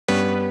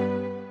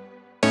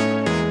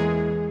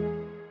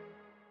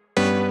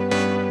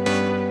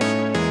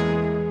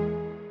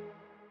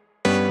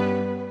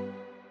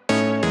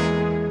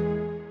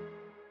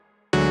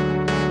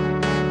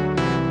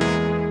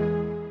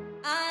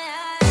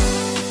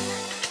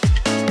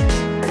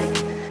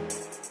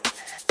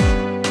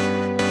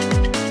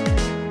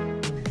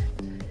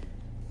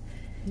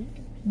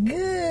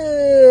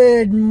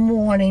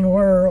morning,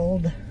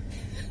 world.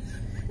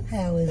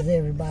 How is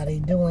everybody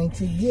doing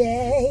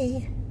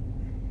today?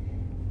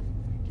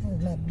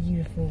 How's my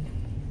beautiful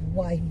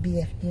wife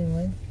Biff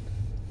doing?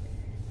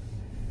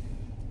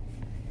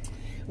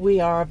 We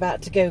are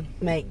about to go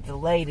make the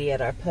lady at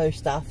our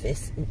post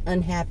office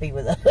unhappy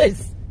with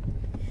us.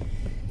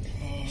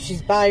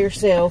 She's by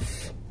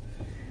herself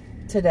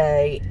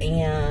today,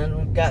 and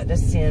we've got to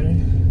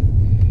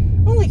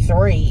send only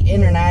 3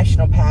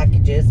 international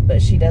packages, but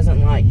she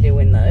doesn't like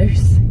doing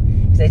those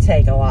because they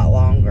take a lot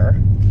longer.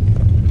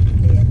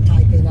 Yeah,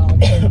 type in all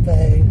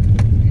info.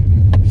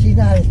 She's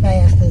not as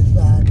fast as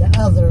the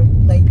other,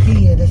 like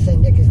Kia, to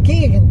send it, because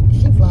Kia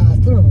she flies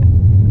through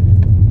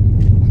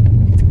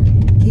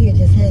them. Kia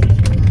just hates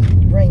when I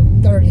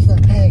bring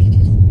 30-something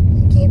packages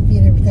and can't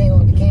fit everything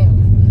on the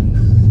counter.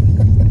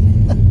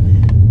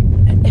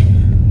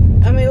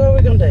 I mean, what are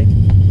we gonna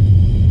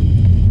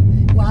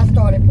do? Well, I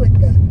started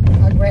putting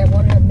I grabbed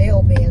one of the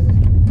mail bins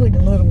and put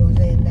the little ones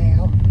in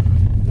now.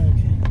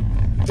 Okay.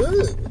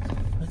 Ooh,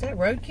 was that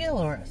roadkill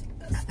or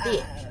a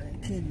stick?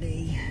 It could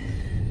be.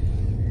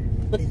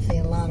 Been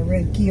seeing a lot of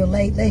roadkill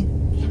lately.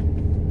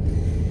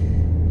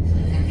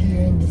 Out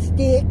here in the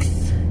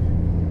sticks.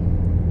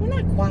 We're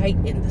not quite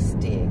in the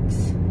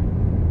sticks.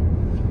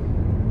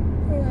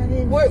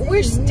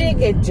 We're stick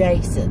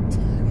adjacent.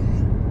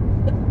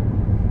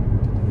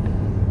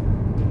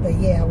 But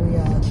yeah, we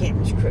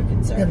Camera's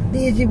crooked, sir. been a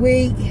busy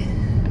week.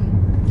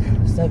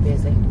 So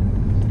busy.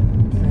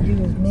 Didn't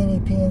do as many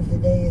pins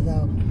today as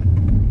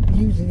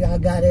usually I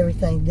got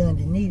everything done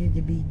that needed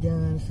to be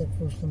done, except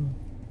for some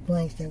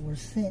blanks that were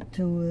sent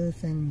to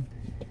us, and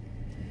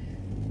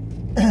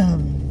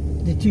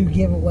the 2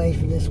 giveaways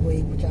for this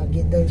week, which I'll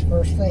get those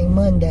first thing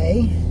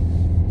Monday,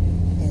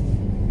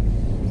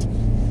 and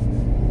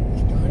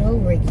start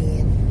over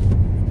again.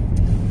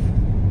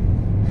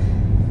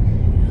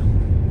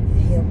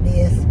 Help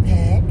this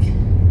pack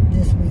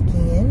this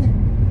weekend.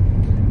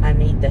 I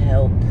need the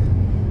help.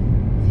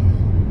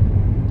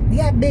 We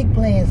got big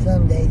plans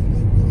someday.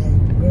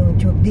 Grow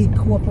into a big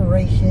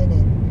corporation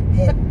and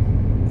have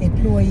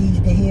employees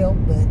to help,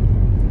 but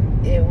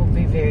it will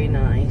be very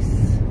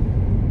nice.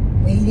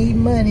 We need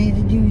money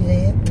to do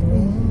that.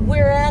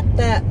 We're at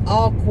that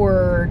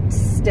awkward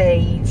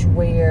stage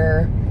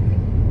where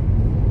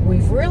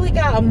we've really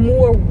got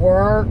more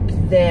work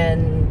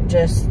than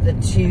just the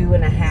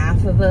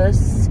 2.5 of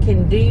us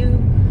can do,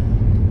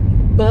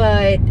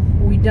 but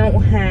we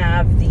don't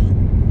have the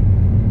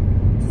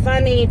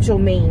financial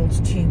means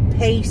to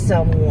pay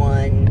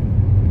someone.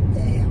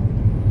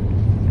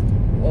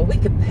 Well, we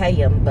could pay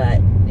them, but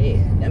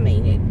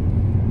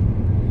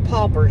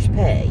paupers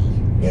pay,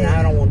 and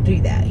I don't want to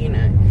do that, you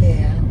know.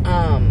 Yeah.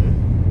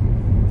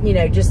 You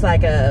know, just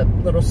like a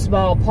little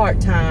small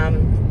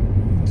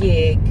part-time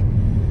gig,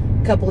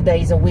 a couple of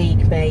days a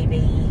week,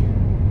 maybe,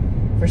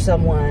 for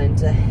someone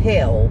to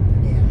help.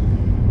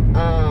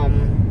 Yeah.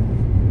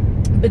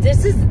 But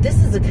this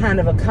is a kind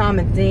of a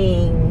common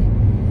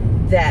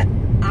thing that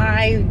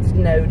I've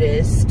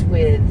noticed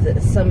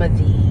with some of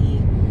the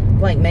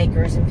blank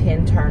makers and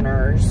pin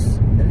turners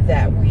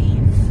that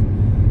we've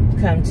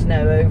come to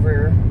know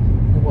over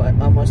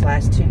almost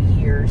last 2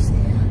 years.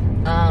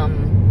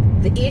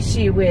 The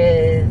issue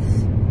with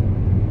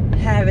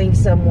having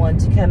someone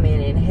to come in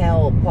and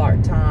help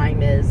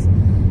part-time is,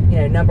 you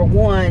know, number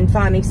one,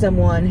 finding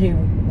someone who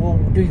will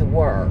do the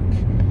work.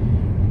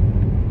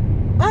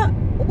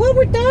 What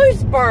were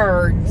those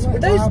birds? Were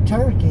those wild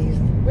turkeys?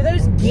 Were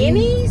those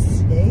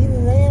guineas?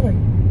 Either that or, I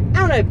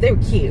don't know, they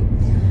were cute.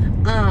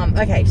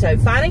 Okay, so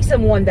finding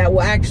someone that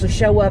will actually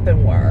show up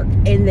and work,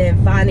 and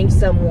then finding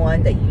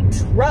someone that you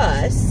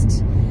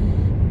trust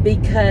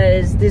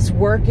because this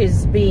work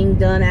is being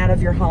done out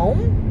of your home.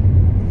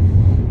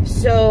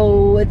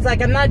 So it's like,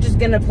 I'm not just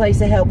going to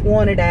place a help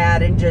wanted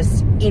ad and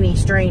just any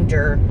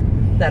stranger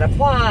that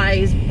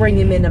applies, bring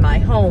them into my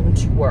home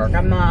to work.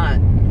 I'm not,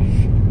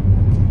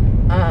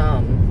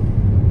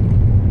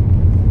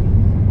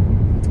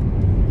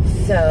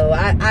 so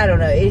I don't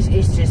know, it's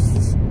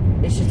just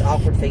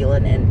awkward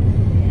feeling. And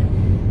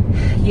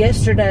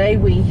yesterday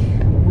we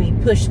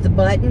pushed the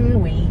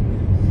button, we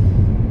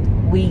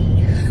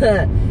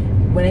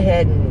went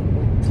ahead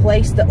and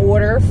placed the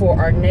order for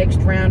our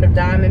next round of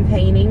diamond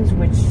paintings,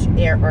 which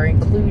are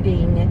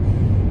including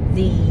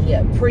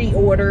the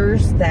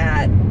pre-orders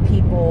that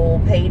people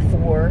paid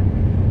for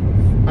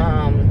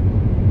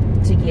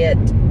to get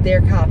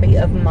their copy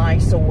of My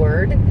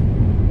Sword.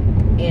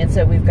 And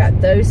so we've got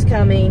those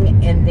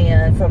coming, and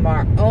then from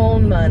our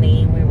own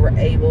money we were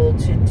able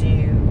to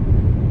do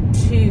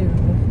 2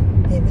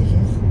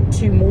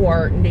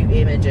 more new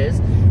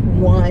images.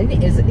 One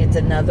is, it's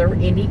another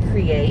Indie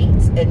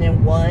Creates, and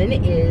then one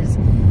is,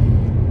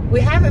 we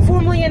haven't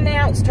formally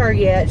announced her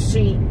yet.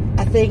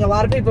 I think a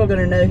lot of people are going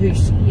to know who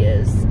she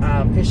is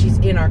because she's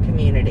in our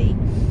community.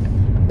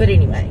 But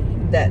anyway,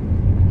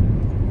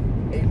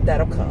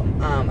 that'll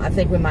come. I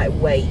think we might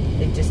wait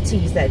and just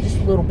tease that just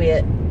a little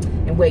bit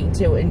and wait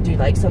until and do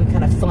like some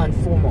kind of fun,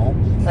 formal,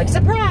 like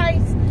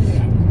surprise.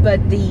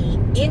 But the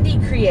Indie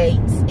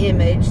Creates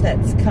image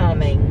that's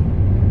coming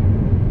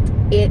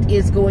It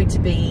is going to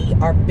be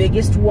our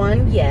biggest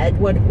one yet.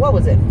 What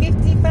was it?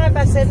 55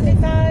 by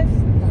 75?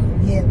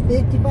 Yeah,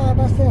 55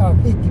 by 7 or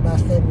 50 by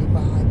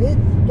 75. It's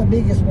the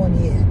biggest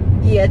one yet.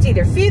 Yeah, it's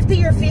either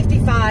 50 or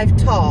 55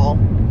 tall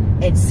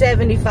and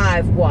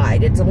 75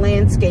 wide. It's a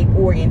landscape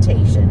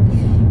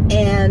orientation.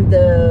 And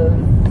the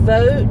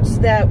votes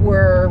that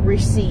were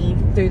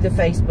received through the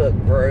Facebook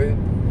group,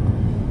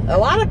 a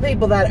lot of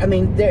people that, I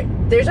mean,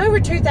 there's over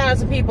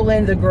 2,000 people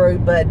in the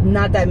group, but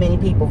not that many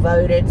people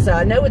voted. So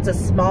I know it's a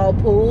small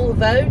pool of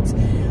votes,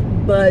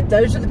 but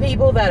those are the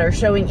people that are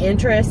showing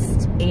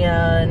interest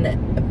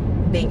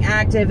in being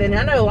active. And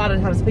I know a lot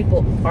of times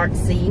people aren't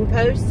seeing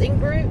posts in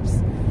groups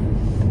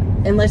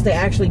unless they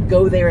actually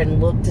go there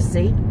and look to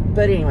see.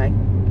 But anyway,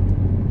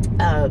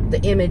 the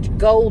image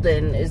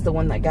Golden is the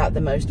one that got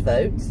the most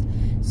votes.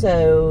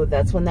 So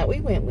that's one that we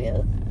went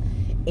with.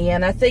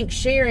 And I think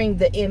sharing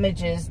the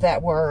images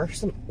that were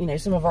some,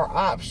 some of our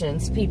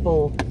options,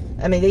 people,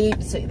 I mean,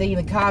 they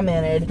even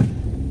commented,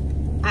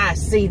 I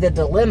see the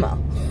dilemma,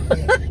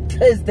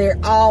 because they're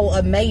all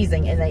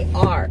amazing, and they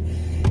are.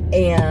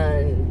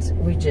 And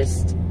we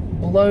just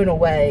blown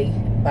away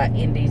by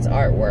Indy's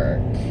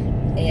artwork.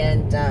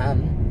 And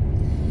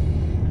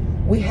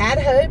we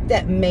had hoped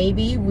that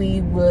maybe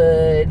we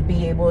would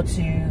be able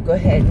to go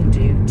ahead and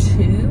do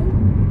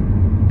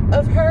 2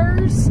 of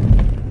hers.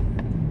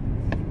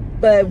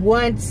 But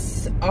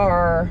once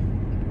our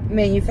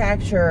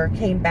manufacturer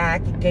came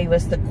back and gave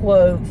us the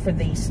quote for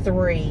these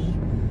 3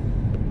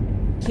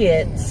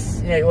 kits,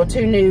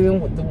 2 new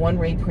and the 1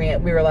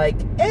 reprint, we were like,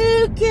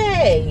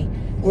 okay,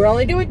 we're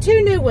only doing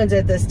 2 new ones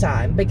at this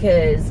time,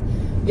 because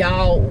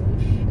y'all,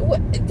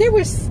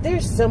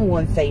 there's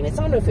someone famous,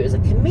 I don't know if it was a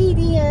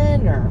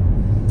comedian or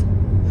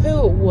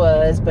who it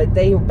was, but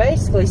they were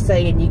basically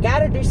saying you got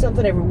to do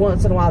something every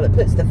once in a while that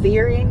puts the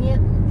fear in you.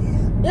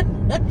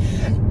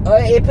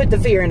 It put the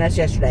fear in us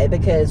yesterday,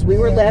 because we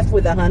were left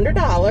with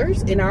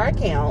 $100 in our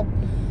account,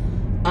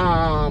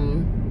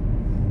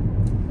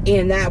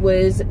 and that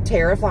was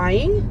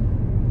terrifying.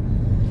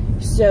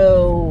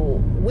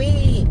 So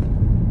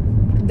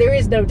there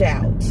is no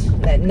doubt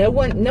that no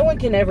one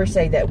can ever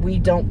say that we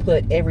don't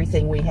put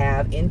everything we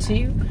have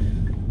into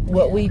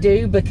what we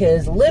do,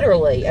 because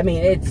literally, I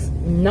mean, it's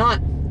not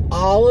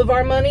all of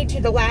our money to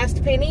the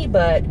last penny,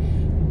 but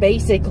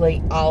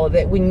basically all of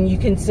it. When you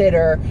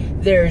consider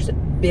there's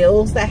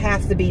bills that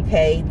have to be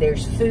paid,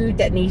 there's food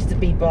that needs to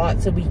be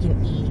bought so we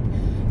can eat,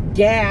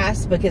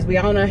 gas, because we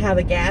all know how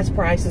the gas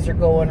prices are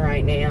going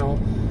right now.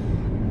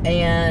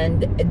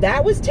 And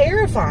that was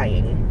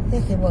terrifying.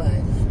 Yes, it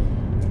was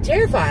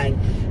terrifying.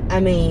 I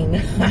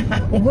mean,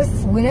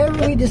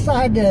 whenever we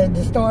decide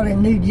to start a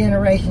new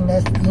generation,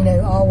 that's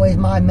always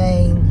my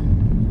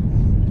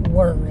main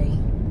worry,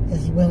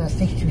 is when I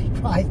see it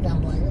priced,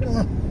 I'm like,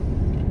 ugh.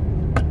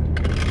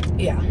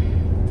 Yeah.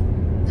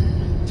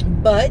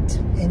 But,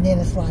 and then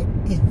it's like,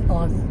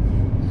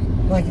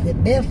 the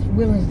Beth's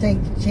willing to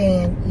take the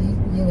chance,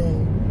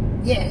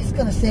 yeah, it's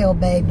going to sell,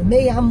 babe. But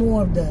me, I'm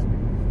more of the,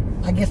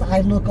 I guess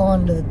I look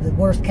on the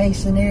worst case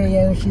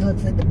scenario, and she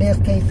looks at the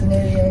best case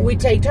scenario. We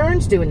take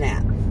turns doing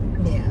that.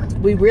 Yeah.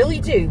 We really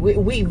do.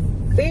 We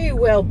very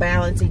well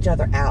balance each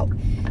other out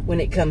when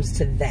it comes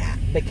to that,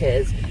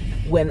 because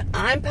when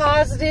I'm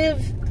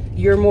positive,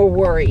 you're more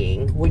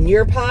worrying. When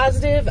you're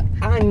positive,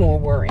 I'm more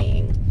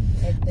worrying.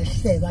 As she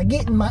says, I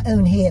get in my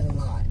own head a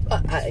lot.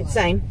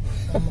 Same.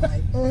 I'm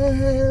like,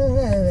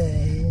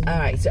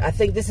 Alright, so I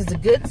think this is a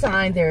good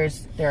sign. There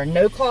are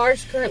no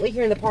cars currently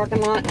here in the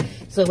parking lot.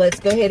 So let's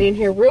go ahead in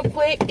here real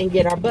quick and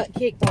get our butt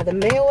kicked by the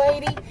mail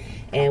lady,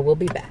 and we'll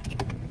be back.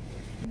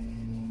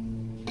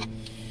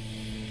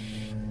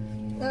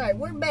 Alright,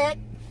 we're back.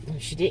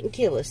 She didn't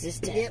kill us this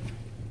time. Yep.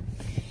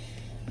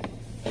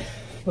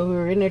 But we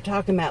were in there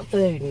talking about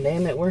food, and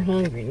damn it, we're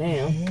hungry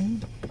now.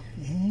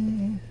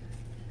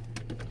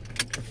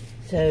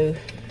 So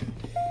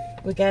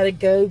we gotta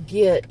go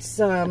get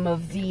some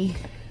of the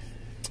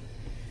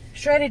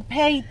shredded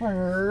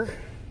paper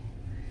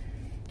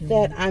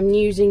that I'm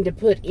using to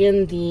put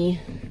in the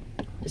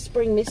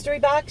spring mystery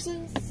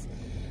boxes,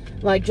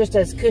 like just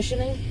as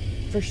cushioning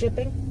for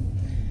shipping,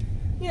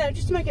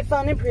 just to make it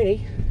fun and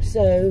pretty.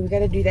 So we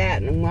gotta do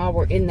that, and while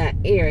we're in that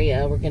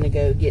area, we're gonna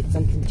go get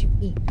something to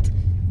eat.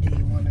 Do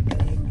you want to go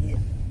ahead and get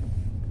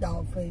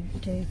dog food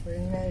too for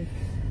Uno?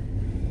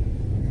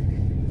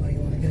 Or you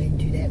want to go ahead and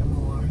do that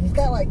tomorrow? He's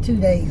got like 2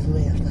 days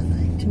left, I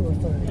think, 2 or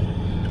 3.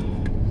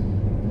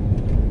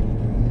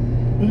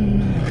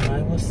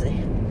 I will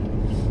see.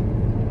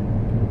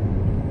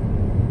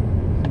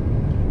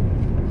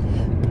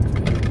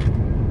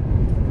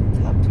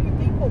 Talk to your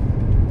people.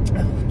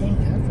 Oh, dang,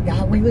 I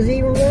forgot we was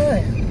even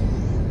running.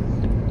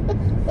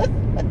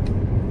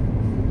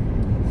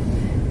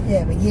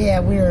 Yeah, but yeah,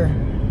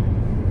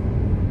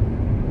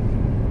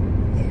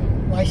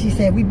 like she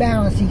said, we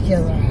balance each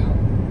other out.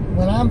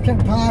 When I'm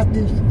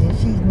positive, then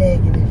she's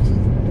negative. She's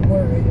the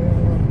worrier.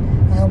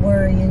 I'm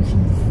worrying,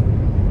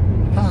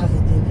 she's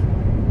positive.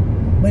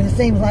 But it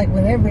seems like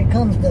whenever it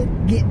comes to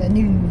getting a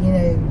new,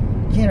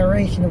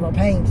 generation of our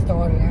paint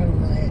started, I don't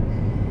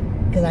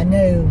know, because I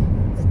know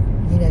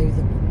you know,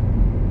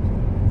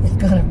 it's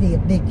going to be a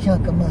big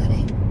chunk of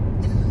money.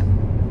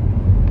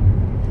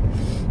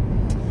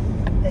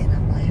 And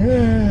I'm like,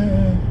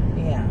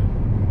 yeah.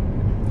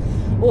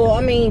 Well,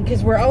 I mean,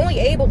 because we're only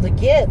able to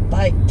get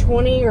like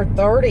 20 or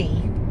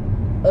 30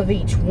 of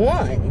each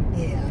one.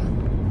 yeah.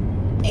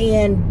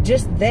 And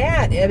just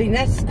that, I mean,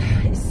 it's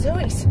so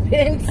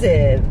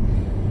expensive.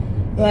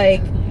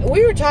 Like,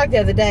 we were talking the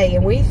other day,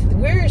 and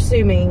we're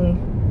assuming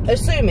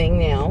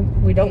now,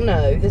 we don't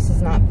know, this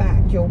is not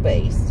factual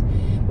based,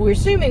 we're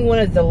assuming one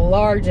of the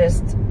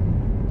largest,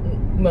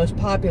 most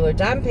popular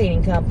diamond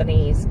painting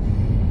companies,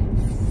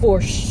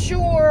 for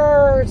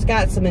sure, it's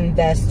got some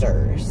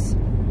investors.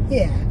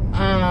 Yeah.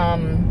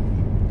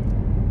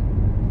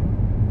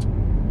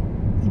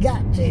 You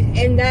got to.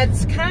 And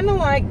that's kind of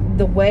like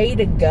the way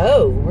to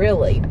go,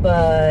 really.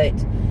 But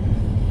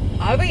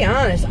I'll be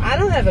honest, I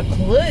don't have a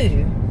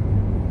clue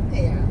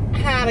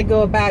how to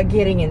go about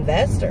getting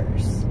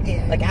investors.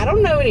 Yeah. Like, I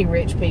don't know any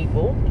rich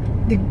people.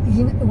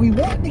 We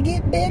want to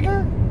get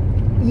bigger.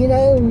 We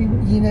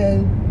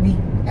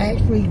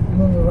actually,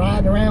 when we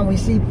ride around, we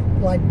see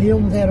like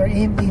buildings that are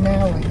empty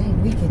now. Like, hey,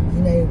 we could,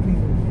 if we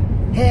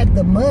had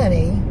the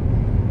money,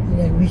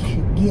 we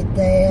could get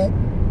that,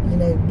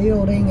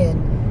 building.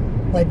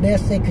 And like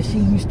Beth said, because she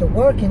used to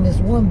work in this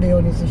one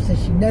building, so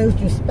she knows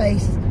the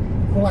space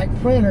for like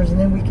printers, and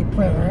then we could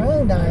print our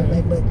own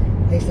diamond. But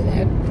they said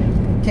that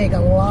would take a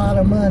lot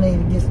of money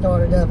to get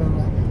started up.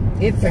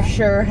 And it for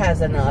sure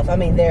has enough. I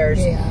mean,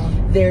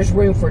 there's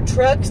room for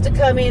trucks to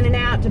come in and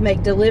out to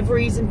make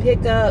deliveries and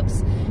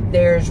pickups.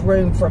 There's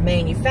room for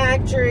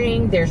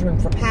manufacturing. There's room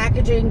for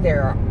packaging.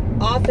 There are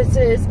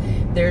offices.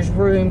 There's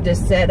room to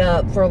set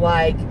up for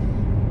like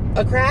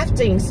a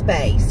crafting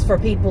space for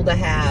people to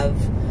have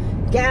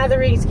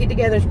gatherings,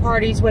 get-togethers,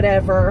 parties,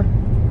 whatever,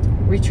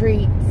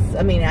 retreats.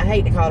 I mean, I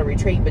hate to call it a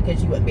retreat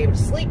because you wouldn't be able to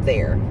sleep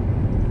there.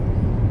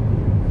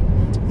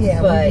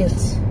 Yeah, but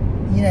just,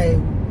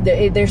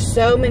 there's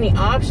so many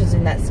options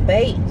in that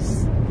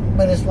space.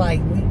 But it's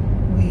like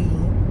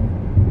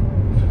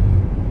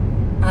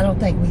I don't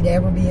think we'd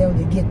ever be able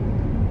to get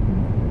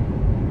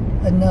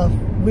enough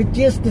with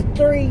just the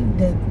three.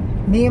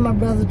 Me and my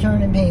brother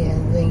turning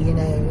pins, and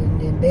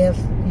and Beth,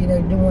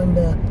 doing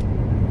the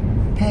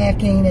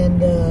packing and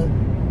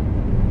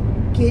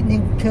getting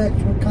in touch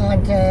with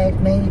contacts,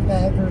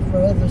 manufacturers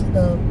for other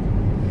stuff.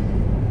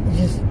 It's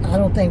just, I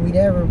don't think we'd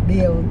ever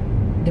be able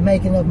to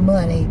make enough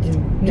money to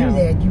do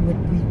that.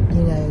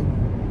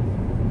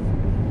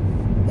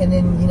 And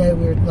then, we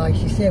were, like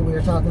she said, we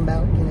were talking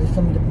about,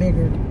 some of the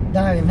bigger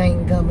diamond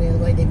painting companies,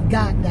 like they've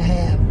got to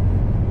have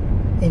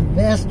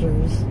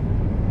investors.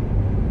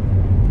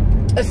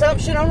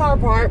 Assumption on our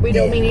part. We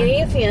don't mean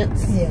any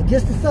offense. Yeah,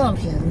 just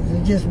assumptions.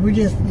 We're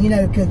just,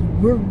 because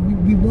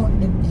we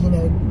want to,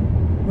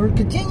 we're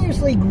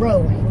continuously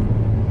growing.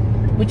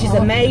 Which is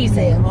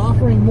amazing. Yeah,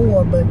 offering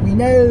more, but we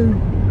know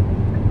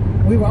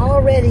we were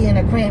already in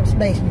a cramped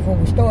space before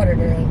we started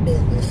our own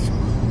business.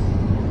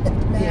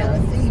 Now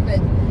it's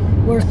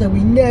even worse, so we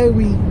know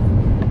we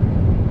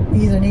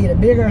either need a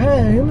bigger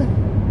home,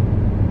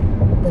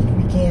 but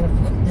we can't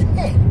afford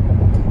that.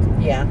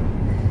 Yeah.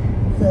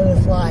 So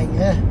it's like,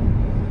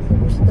 so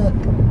we're stuck.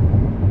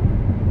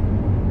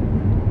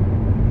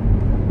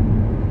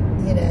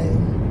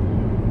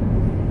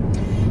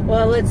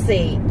 Well, let's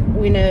see.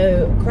 We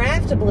know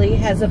Craftably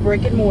has a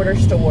brick and mortar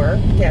store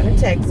down in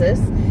Texas,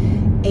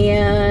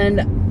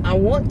 and I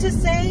want to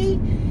say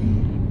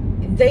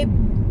they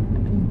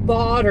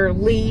bought or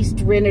leased,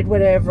 rented,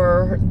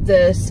 whatever,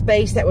 the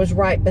space that was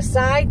right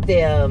beside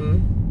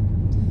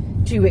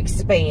them to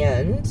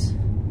expand.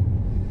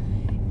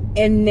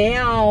 And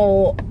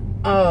now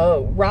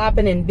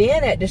Robin and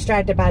Ben at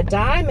Distracted by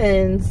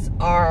Diamonds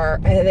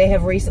they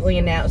have recently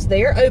announced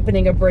they're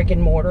opening a brick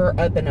and mortar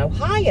up in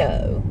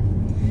Ohio.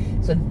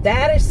 So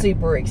that is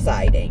super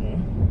exciting.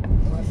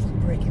 What's a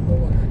brick and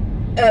mortar?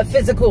 A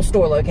physical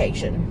store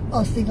location.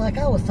 Oh, see, like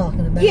I was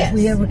talking about, yes. If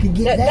we ever could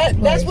get that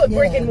place, that's what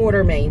brick and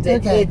mortar means.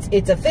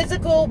 It's a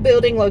physical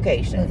building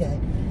location. Okay.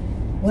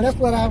 Well, that's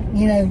what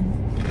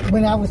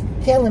when I was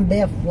telling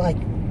Beth, like,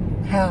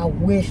 how I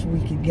wish we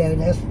could go, and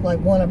that's like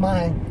one of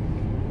my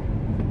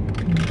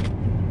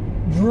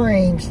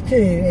dreams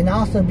too, and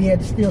also be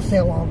able to still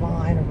sell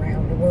online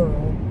around the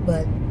world.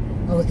 But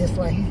I was just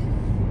like,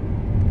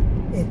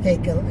 we'd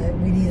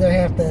either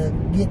have to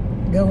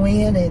go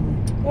in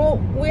and... Well,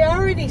 we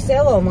already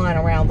sell online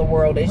around the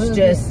world. It's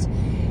just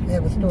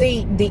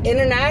the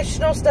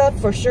international stuff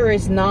for sure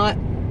is not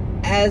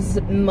as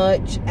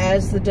much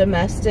as the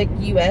domestic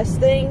U.S.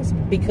 things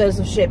because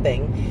of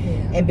shipping.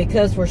 Yeah. And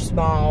because we're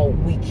small,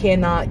 we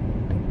cannot,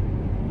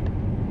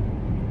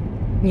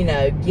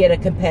 get a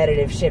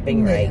competitive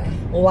shipping rate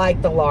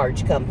like the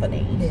large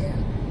company. Yeah.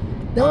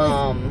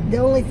 The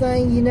only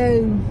thing,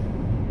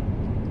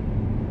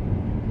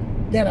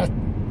 that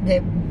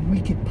we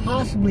could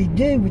possibly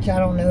do, which I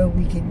don't know if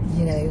we could,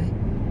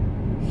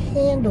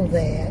 handle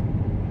that,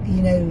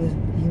 is,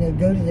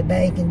 go to the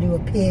bank and do a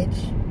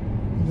pitch.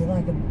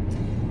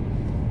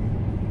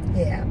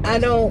 I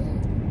don't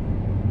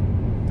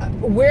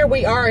where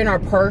we are in our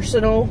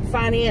personal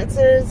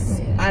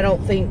finances, I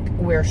don't think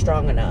we're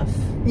strong enough.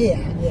 Yeah.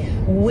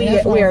 We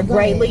are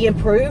greatly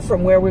improved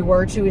from where we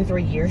were 2 and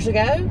 3 years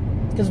ago,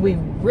 because we've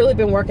really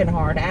been working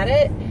hard at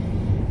it.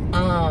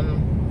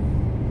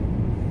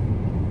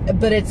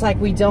 But it's like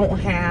we don't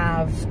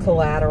have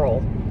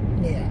collateral.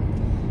 Yeah.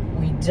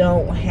 We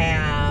don't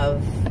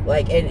have,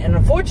 like, and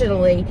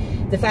unfortunately,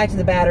 the fact of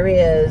the matter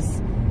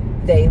is,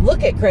 they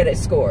look at credit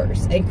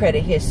scores and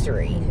credit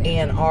history,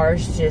 and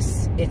ours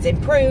just, it's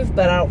improved,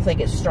 but I don't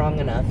think it's strong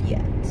enough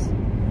yet.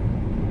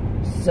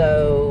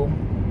 So,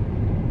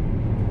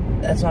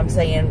 that's what I'm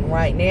saying.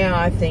 Right now,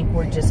 I think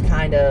we're just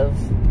kind of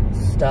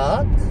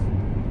stuck.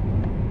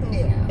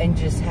 Yeah. And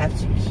just have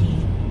to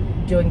keep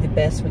doing the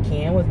best we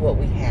can with what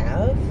we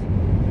have.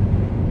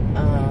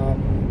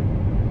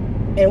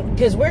 And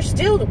because we're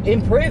still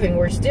improving,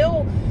 we're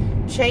still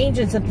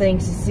changing some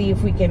things to see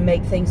if we can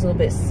make things a little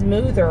bit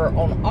smoother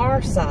on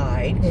our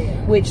side.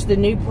 Which the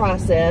new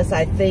process,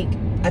 I think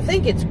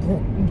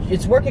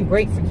it's working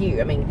great for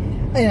you. I mean,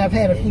 and I've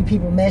had a few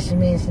people message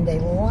me and say they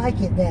like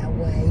it that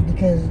way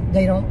because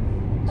I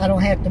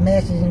don't have to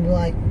message and be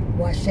like,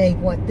 what shape,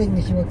 what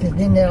thickness you want, because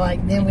then they're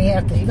like, then we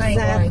have to think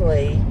like,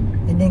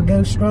 and then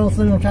go scroll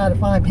through and try to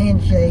find pen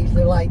shapes.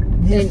 They're like,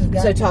 this has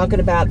got. So talking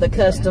about the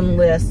custom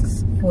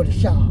lists for the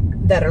shop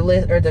that are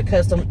or the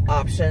custom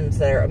options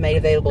that are made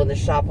available in the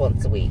shop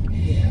once a week.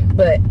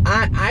 But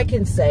I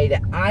can say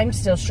that I'm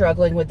still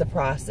struggling with the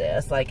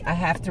process. Like, I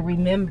have to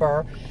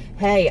remember,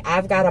 hey,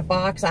 I've got a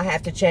box I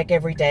have to check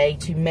every day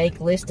to make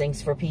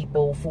listings for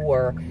people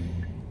for,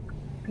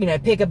 you know,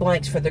 pick a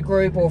blanks for the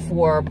group or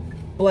for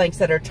blanks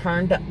that are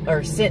turned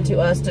or sent to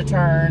us to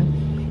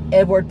turn.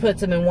 Edward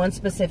puts them in one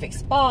specific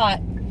spot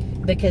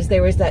because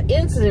there was that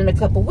incident a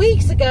couple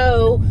weeks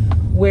ago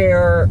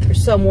where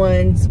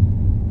someone's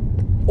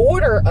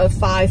order of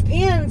 5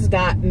 pens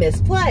got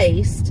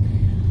misplaced.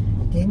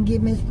 Didn't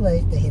get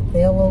misplaced. They had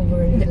fell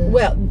over into the...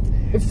 Well,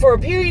 for a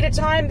period of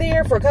time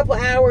there, for a couple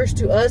of hours,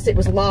 to us it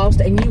was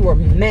lost, and you were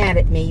mad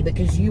at me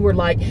because you were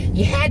like,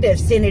 you had to have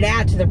sent it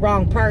out to the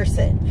wrong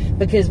person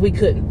because we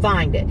couldn't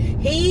find it.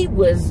 He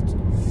was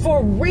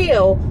for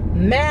real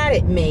mad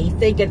at me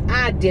thinking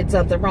I did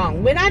something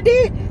wrong when I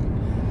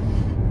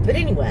didn't. But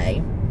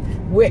anyway,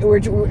 we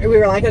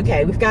were like,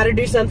 okay, we've got to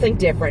do something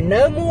different.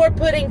 No more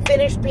putting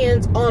finished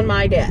pens on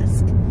my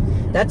desk.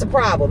 That's a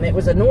problem. It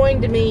was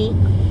annoying to me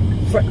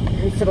for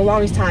the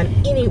longest time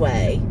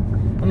anyway.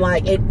 I'm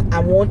like, I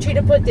want you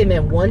to put them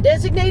in one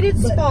designated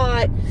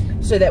spot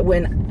so that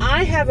when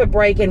I have a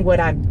break in what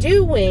I'm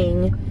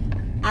doing,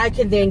 I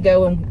can then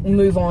go and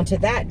move on to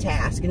that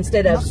task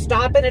instead of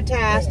stopping a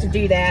task to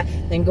do that,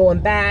 then going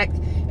back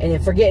and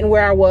then forgetting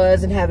where I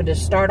was and having to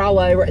start all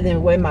over. And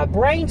then when my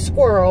brain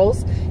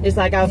squirrels, it's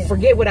like I'll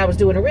forget what I was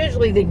doing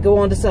originally, then go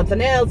on to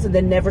something else and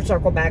then never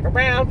circle back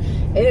around.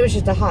 And it was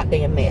just a hot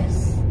damn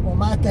mess. Well,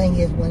 my thing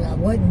is, when I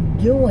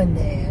wasn't doing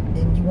that,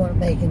 then you weren't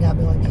making, I'd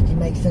be like, did you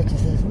make such and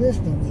such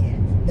listing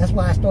yet? That's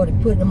why I started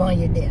putting them on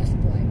your desk.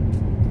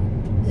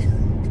 Like,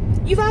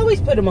 you've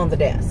always put them on the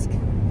desk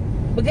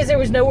because there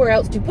was nowhere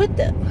else to put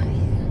them.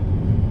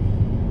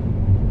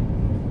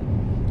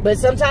 But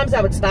sometimes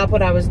I would stop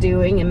what I was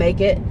doing and make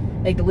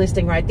the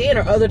listing right then,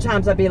 or other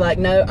times I'd be like,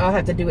 no, I'll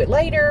have to do it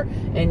later,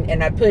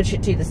 and I'd push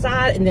it to the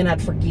side, and then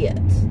I'd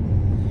forget.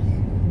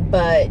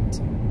 But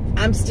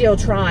I'm still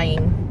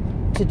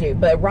trying to do.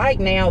 But right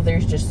now,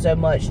 there's just so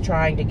much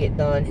trying to get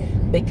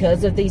done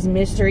because of these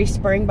mystery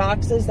spring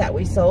boxes that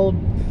we sold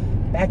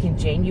back in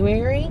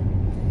January.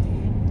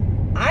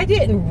 I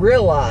didn't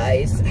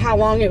realize how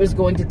long it was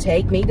going to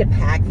take me to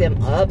pack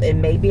them up,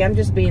 and maybe I'm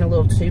just being a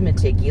little too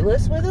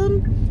meticulous with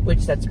them,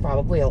 which that's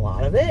probably a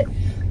lot of it.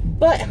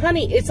 But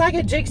honey, it's like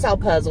a jigsaw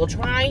puzzle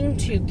trying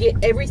to get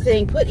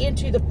everything put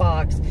into the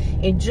box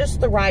in just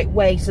the right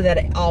way so that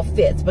it all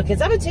fits.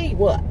 Because I'm gonna tell you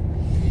what,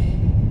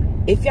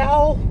 if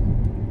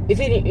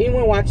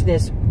anyone watching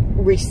this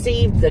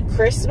received the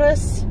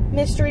Christmas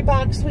mystery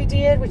box we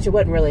did, which it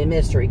wasn't really a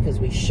mystery because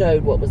we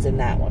showed what was in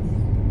that one.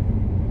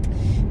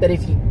 But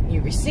if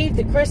you received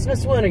the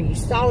Christmas one, or you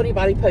saw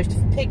anybody post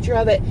a picture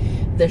of it,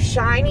 the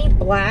shiny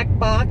black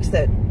box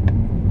that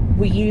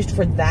we used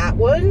for that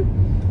one,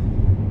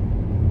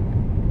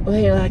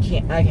 well, I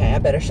can't, okay, I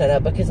better shut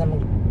up because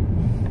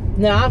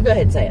no, I'll go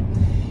ahead and say it.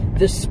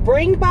 The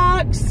spring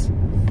box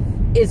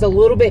is a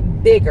little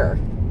bit bigger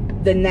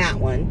than that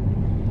one,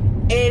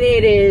 and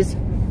it is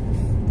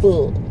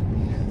full.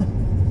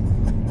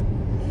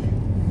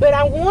 But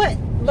I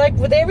want, like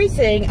with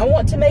everything, I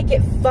want to make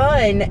it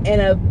fun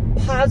and a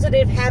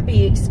positive,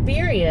 happy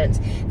experience.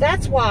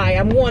 That's why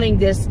I'm wanting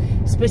this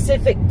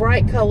specific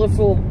bright,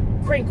 colorful,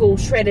 crinkle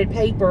shredded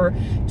paper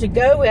to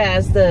go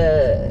as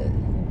the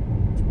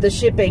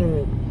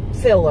shipping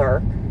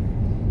filler.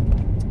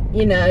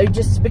 You know,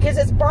 just because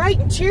it's bright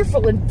and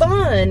cheerful and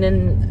fun,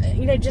 and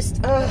you know,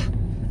 just I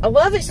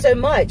love it so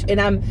much.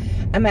 And I'm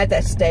at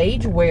that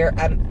stage where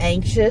I'm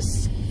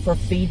anxious for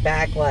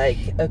feedback. Like,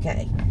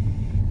 okay,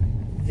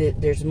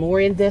 there's more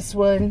in this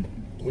one.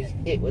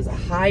 It was a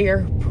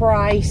higher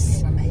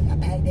price.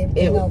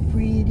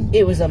 Pretty.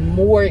 It was a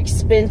more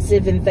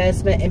expensive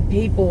investment, and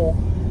people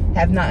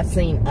have not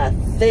seen a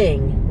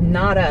thing,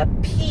 not a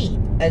peep,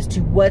 as to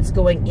what's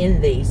going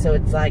in these. So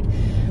it's like,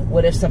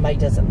 what if somebody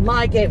doesn't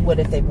like it? What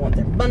if they want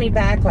their money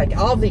back? Like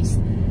all these,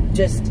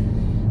 just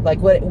like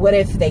what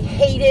if they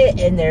hate it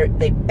and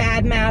they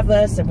badmouth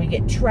us and we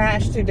get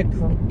trashed through the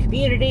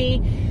community,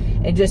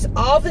 and just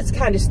all this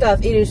kind of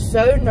stuff. It is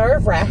so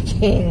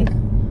nerve-wracking.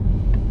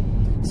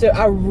 So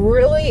I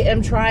really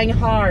am trying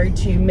hard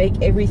to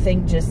make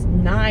everything just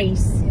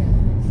nice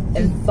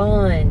and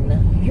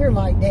fun. You're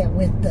like that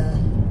with the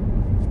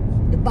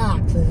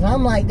boxes.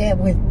 I'm like that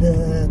with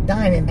the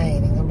diamond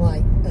painting. I'm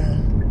like,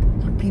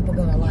 are people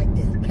gonna like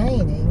this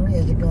painting?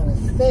 Is it gonna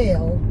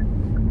sell?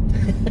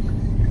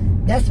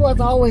 That's what's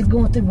always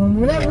going through.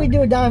 Whenever we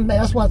do a diamond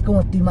painting, that's what's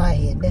going through my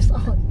head. That's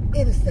all.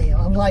 It'll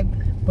sell. I'm like,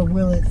 but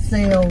will it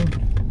sell?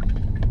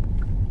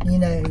 You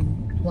know,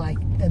 like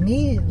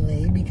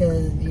immediately,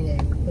 because you know,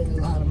 put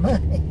a lot of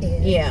money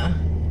in. Yeah.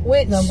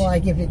 Which, I'm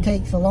like, if it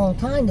takes a long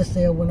time to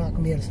sell, we're not going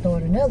to be able to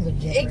start another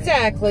generation.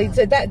 Exactly.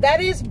 So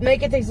that is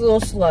making things a little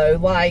slow.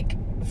 Like,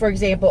 for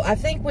example, I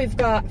think we've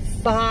got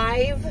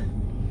 5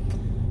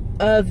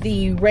 of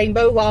the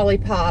rainbow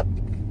lollipop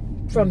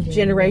from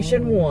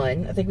Generation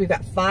 1. I think we've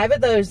got 5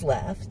 of those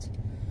left.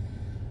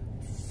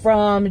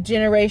 From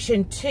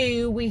Generation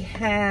 2, we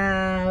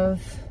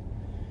have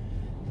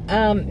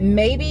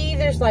maybe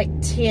there's like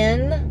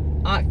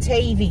 10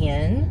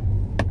 Octavian.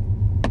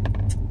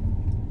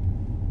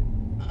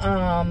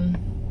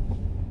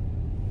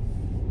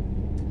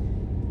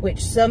 Which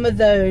some of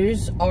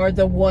those are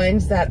the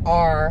ones that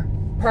are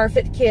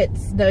perfect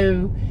kits,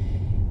 no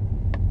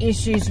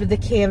issues with the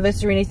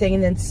canvas or anything,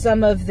 and then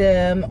some of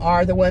them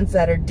are the ones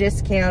that are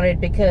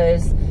discounted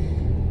because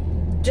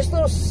just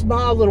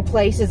small little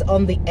places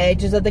on the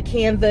edges of the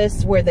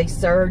canvas where they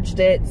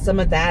serged it, some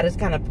of that is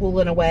kind of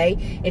pulling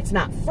away. It's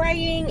not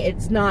fraying,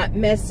 it's not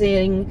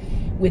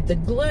messing with the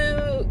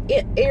glue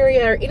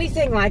area or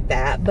anything like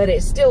that, but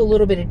it's still a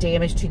little bit of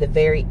damage to the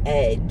very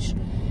edge.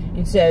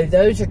 And so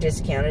those are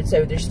discounted.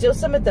 So there's still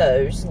some of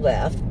those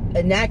left.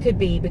 And that could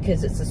be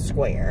because it's a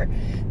square.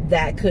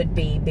 That could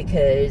be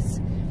because,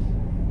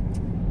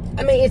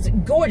 I mean, it's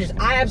gorgeous.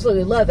 I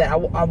absolutely love it.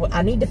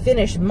 I need to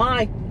finish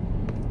my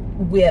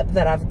whip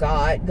that I've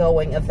got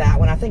going of that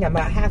one. I think I'm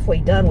about halfway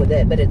done with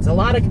it, but it's a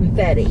lot of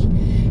confetti.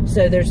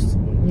 So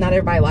not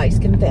everybody likes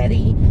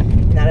confetti.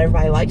 Not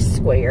everybody likes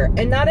square.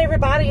 And not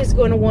everybody is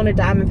going to want a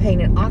diamond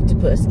painted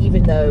octopus,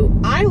 even though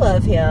I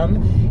love him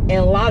and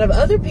a lot of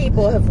other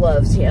people have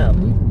loved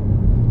him.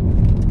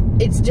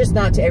 It's just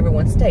not to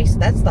everyone's taste.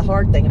 That's the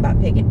hard thing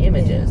about picking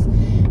images.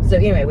 So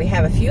anyway, we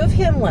have a few of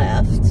him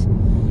left.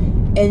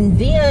 And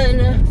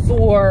then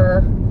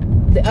for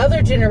the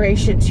other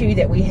Generation 2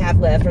 that we have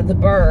left are the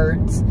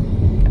birds.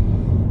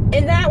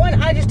 And that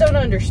one, I just don't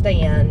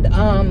understand.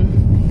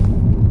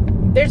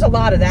 There's a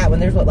lot of that one.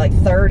 There's what, like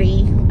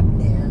 30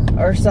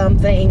 or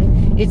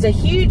something. It's a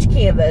huge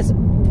canvas,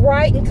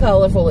 bright and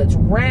colorful. It's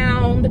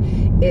round.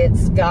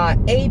 It's got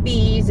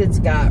ABs. It's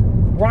got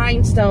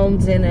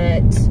rhinestones in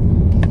it.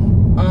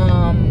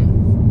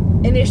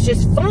 And it's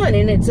just fun.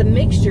 And it's a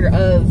mixture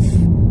of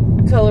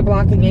color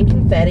blocking and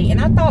confetti. And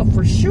I thought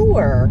for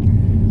sure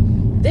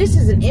this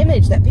is an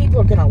image that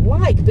people are going to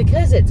like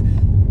because it's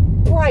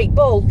bright,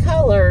 bold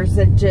colors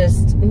and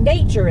just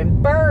nature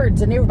and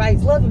birds, and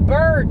everybody's loving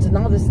birds and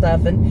all this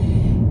stuff. And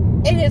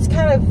it's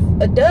kind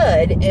of a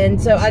dud.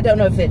 And so I don't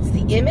know if it's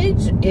the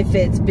image, if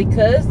it's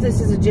because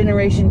this is a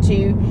Generation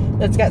 2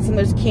 that's got some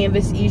of those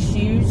canvas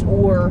issues,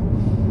 or,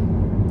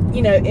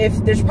 you know, if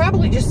there's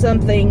probably just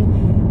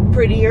something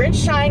prettier and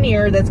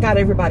shinier that's got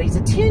everybody's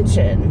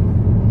attention.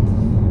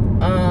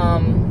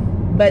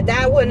 But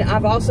that one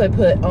I've also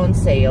put on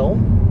sale.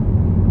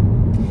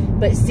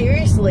 But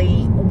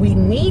seriously, we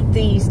need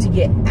these to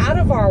get out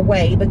of our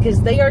way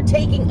because they are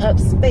taking up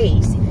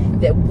space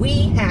that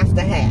we have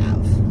to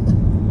have.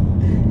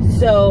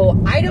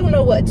 So I don't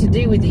know what to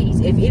do with these.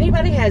 If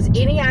anybody has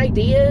any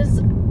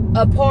ideas,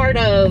 a part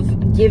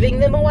of giving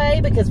them away,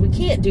 because we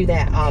can't do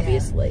that,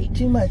 obviously. Yeah,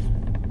 too much,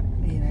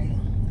 you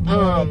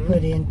know, money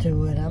put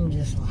into it. I'm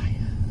just like,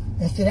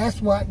 and so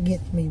that's what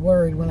gets me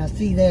worried when I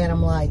see that.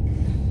 I'm like,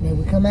 you know,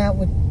 we come out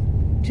with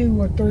 2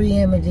 or 3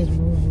 images.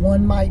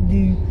 One might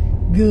do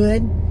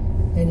good,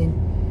 and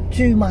then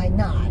 2 might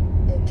not.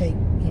 It'll take,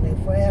 you know,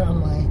 forever.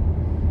 I'm like,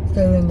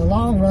 so in the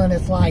long run,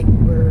 it's like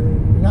we're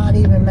not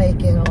even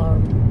making our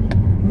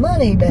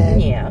money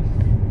back. Yeah.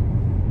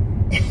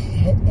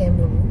 And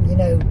we're, you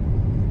know,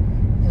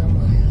 and I'm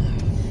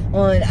like,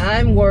 well, and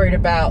I'm worried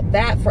about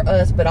that for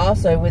us, but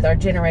also with our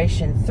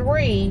Generation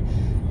 3,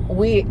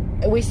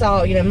 we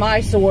saw, you know,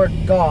 my sword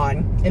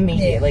gone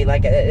immediately. Yeah.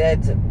 Like,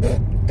 it's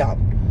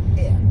gone.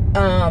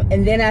 Yeah.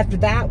 And then after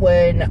that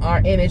one,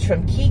 our image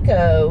from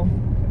Kiko,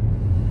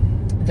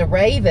 the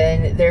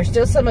Raven, there's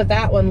still some of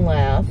that one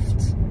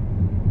left.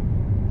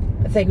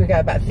 I think we got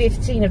about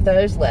 15 of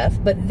those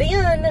left. But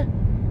then,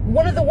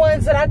 one of the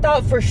ones that I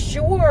thought for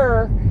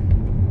sure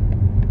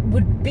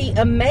would be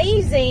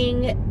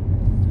amazing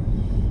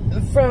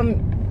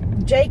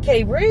from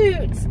J.K.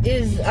 Roots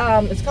is,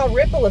 it's called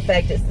Ripple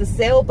Effect. It's the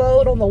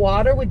sailboat on the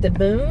water with the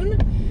moon.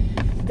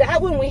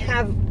 That one we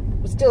have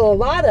still a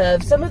lot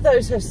of. Some of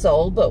those have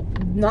sold, but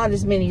not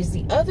as many as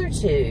the other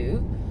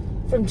two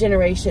from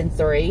Generation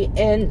 3.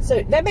 And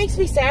so that makes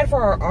me sad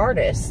for our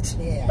artists.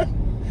 Yeah.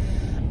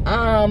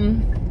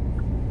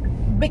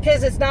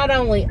 Because it's not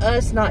only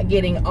us not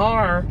getting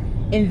our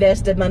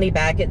invested money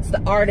back, it's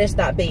the artist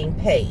not being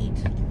paid.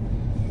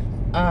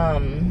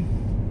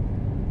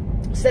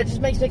 So that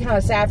just makes me kind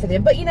of sad for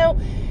them. But, you know,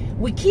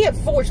 we can't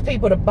force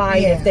people to buy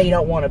it if they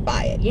don't want to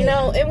buy it, you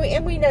know,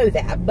 and we know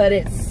that. But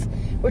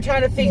we're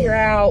trying to figure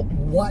out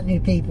what do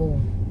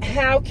people,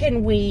 how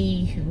can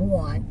we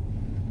want.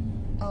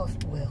 Oh,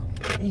 well,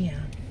 yeah.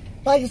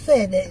 Like I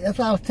said, that's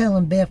what I was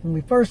telling Beth when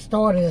we first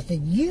started. I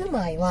said, you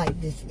might like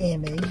this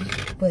image,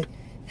 but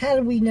how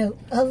do we know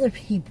other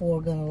people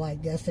are going to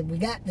like this? I said, we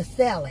got to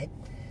sell it.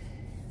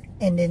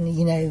 And then,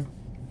 you know,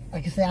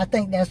 like I said, I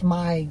think that's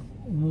my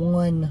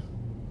one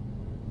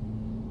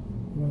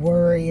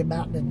worry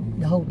about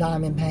the whole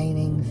diamond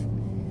paintings.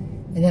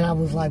 And then I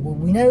was like, well,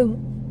 we know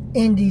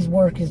Indy's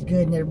work is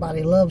good and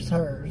everybody loves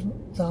hers.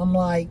 So I'm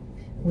like,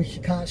 we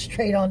should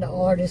concentrate on the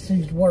artists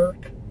whose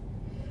work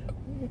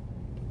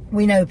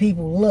we know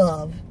people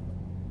love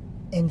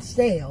and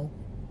sell,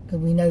 because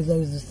we know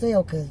those that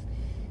sell, because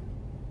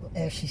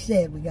as she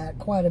said, we got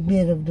quite a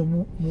bit of the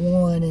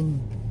 1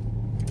 and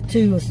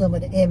 2 of some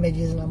of the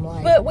images, and I'm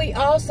like, but we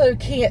also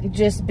can't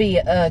just be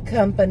a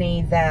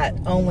company that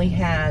only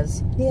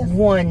has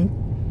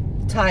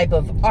one type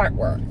of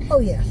artwork.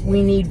 Oh yes,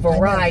 we need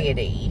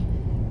variety.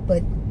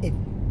 But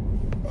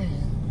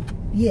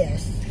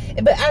yes.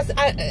 But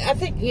I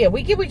think, yeah,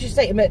 we get what you're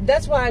saying, but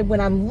that's why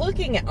when I'm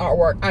looking at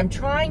artwork, I'm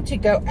trying to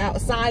go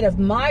outside of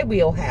my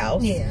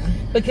wheelhouse. Yeah.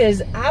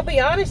 Because I'll be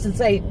honest and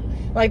say,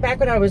 like back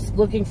when I was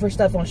looking for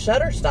stuff on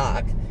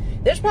Shutterstock,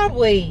 there's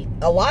probably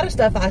a lot of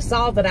stuff I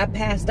saw that I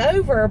passed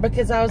over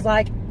because I was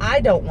like,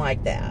 I don't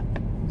like that.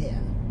 Yeah.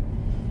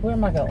 Where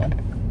am I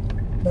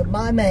going? But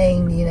my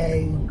main, you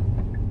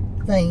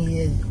know, thing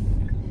is,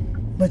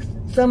 but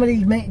some of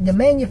these, the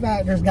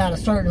manufacturers got a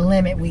certain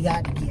limit we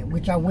got to get,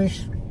 which I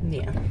wish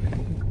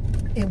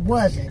it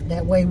wasn't.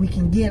 That way we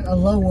can get a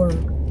lower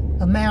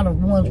amount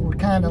of ones we're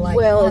kind of like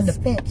on the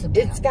fence about.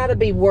 It's got to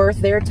be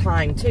worth their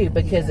time too,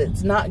 because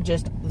it's not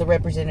just the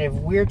representative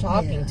we're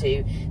talking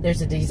to.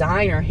 There's a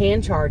designer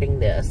hand charting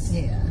this.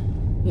 Yeah.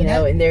 You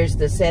know, and there's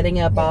the setting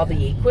up all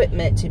the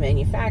equipment to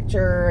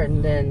manufacture,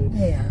 and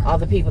then all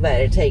the people that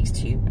it takes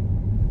to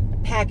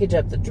package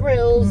up the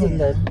drills and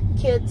the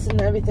kits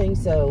and everything.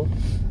 So,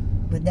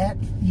 but that,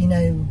 you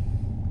know,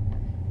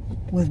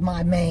 was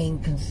my main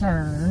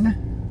concern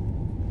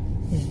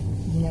is,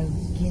 you know,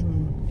 you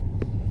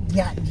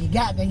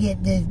got to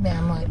get this. Now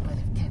I'm like, but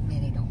if that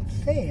many don't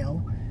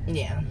sell,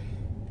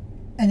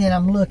 and then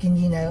I'm looking,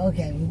 you know,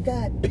 okay, we've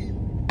got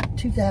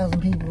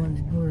 2,000 people in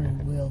the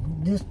group. Well,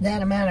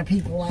 that amount of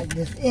people like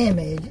this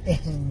image,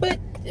 and but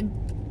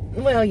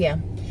well,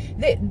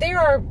 there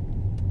are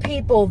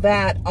people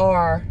that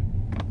are,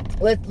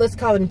 let's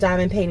call them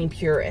diamond painting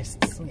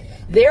purists.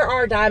 There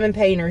are diamond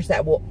painters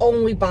that will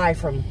only buy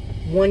from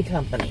one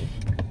company.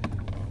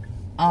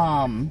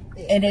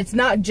 And it's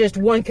not just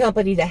one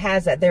company that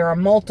has that. There are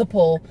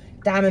multiple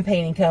diamond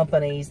painting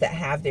companies that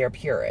have their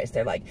purists.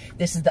 They're like,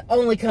 this is the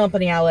only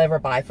company I'll ever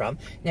buy from.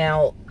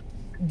 Now,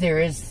 there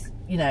is,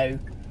 you know,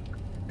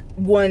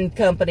 one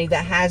company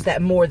that has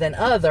that more than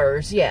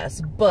others,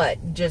 yes,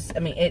 but just, I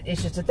mean,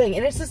 it's just a thing.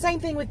 And it's the same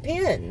thing with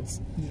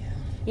pens.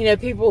 You know,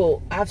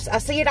 people, I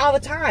see it all the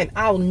time.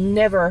 I'll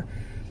never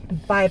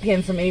buy a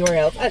pen from anywhere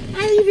else. I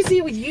even see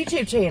it with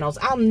YouTube channels.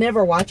 I'll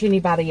never watch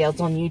anybody else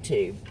on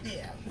YouTube.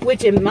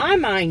 Which in my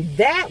mind,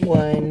 that's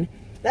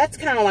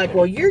kind of like,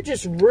 well, you're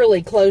just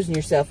really closing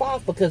yourself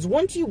off, because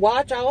once you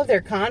watch all of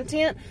their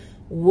content,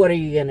 what are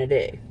you going to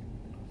do?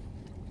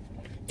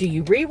 Do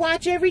you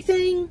rewatch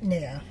everything?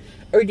 Yeah.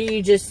 Or do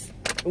you just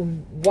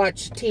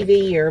watch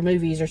TV or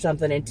movies or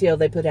something until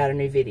they put out a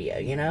new video,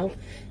 you know?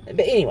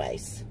 But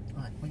anyways.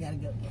 All right, we got to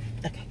go.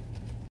 Okay.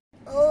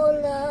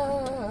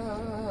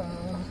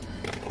 Hola.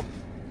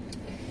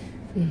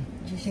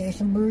 Just had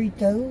some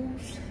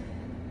burritos.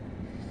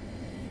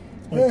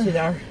 Went to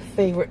our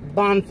favorite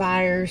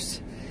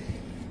bonfires.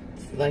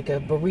 It's like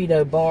a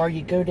burrito bar.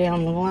 You go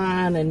down the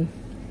line and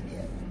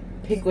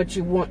pick what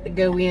you want to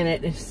go in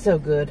it. It's so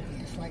good.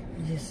 It's like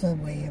just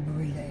Subway of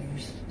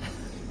burritos.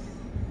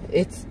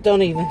 It's,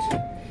 don't even,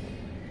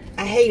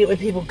 I hate it when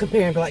people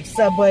compare it to like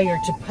Subway or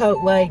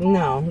Chipotle.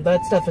 No,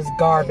 that stuff is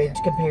garbage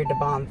compared to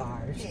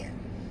bonfires.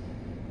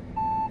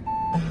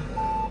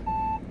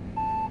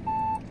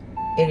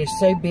 It is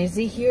so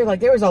busy here. Like,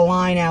 there was a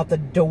line out the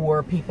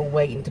door, people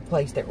waiting to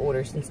place their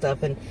orders and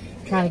stuff, and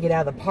trying to get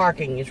out of the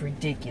parking is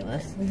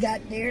ridiculous. We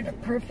got there at the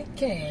perfect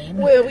time.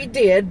 Well, we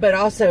did, but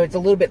also it's a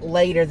little bit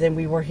later than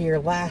we were here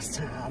last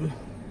time.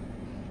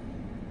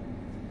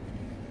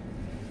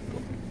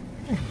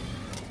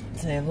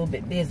 So a little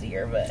bit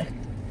busier, but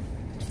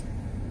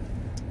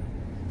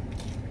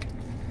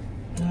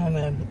I don't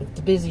know. It's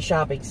a busy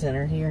shopping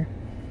center here.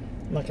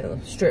 Like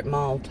a strip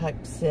mall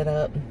type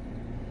setup.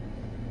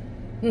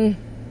 Whew.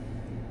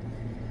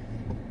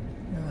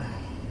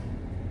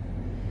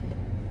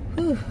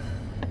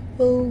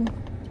 Fool. You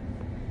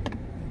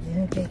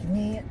gonna take a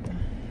nap?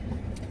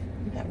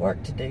 You got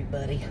work to do,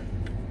 buddy.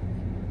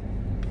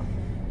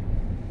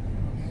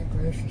 Got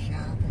grocery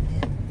shopping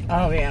then.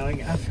 Oh yeah,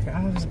 I forgot.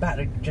 I was about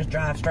to just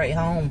drive straight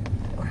home.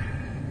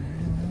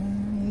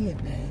 Yeah,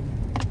 baby.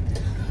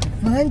 The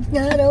fun's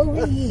not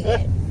over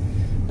yet.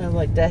 I was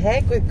like, the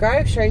heck with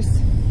groceries.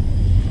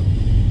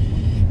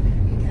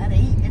 Gotta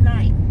eat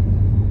tonight.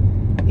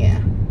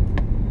 Yeah.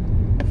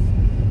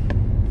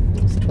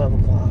 It's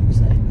 12 o'clock,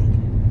 so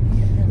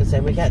I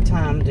we got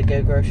time to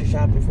go grocery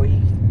shopping before you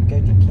go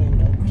get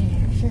Kendall.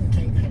 Yeah, it shouldn't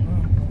take that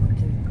long going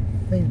to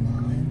food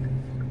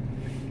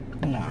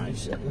line. No, it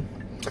shouldn't.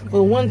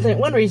 Well,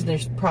 one reason they're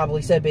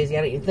probably so busy,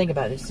 I didn't even think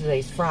about it, is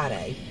today's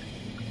Friday.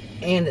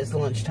 And it's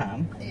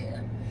lunchtime.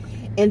 Yeah.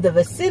 And the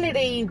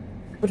vicinity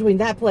between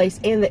that place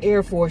and the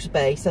Air Force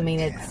Base, I mean,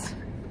 it's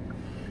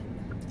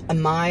a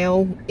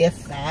mile,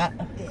 if that.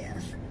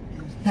 Yes.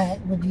 It's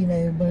packed with, you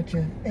know, a bunch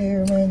of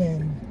airmen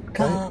and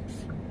cops.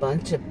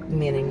 Bunch of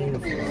men in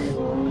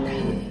uniform.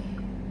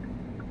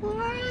 All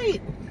right.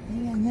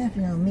 You got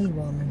nothing on me,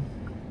 woman.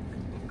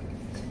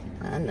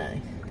 I know.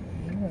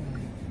 You're right.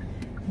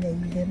 You know,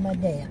 you did my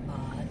dad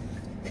bod.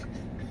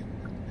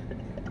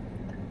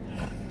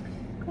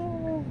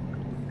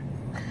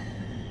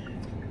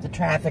 The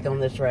traffic on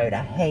this road,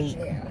 I hate.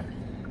 Yeah.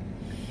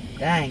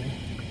 Dang.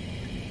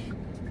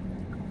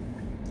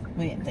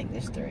 We didn't think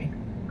this through.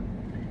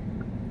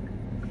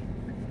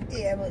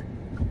 Yeah, but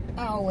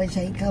I always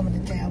hate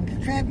coming to town.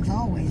 The traffic's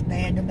always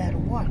bad no matter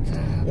what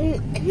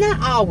time.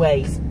 Not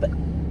always, but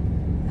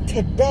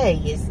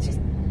today is just...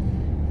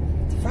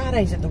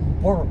 Fridays are the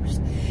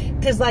worst.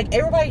 Because, like,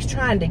 everybody's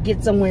trying to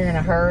get somewhere in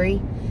a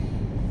hurry.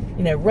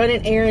 You know,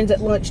 running errands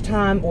at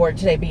lunchtime, or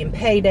today being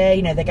payday.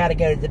 You know, they got to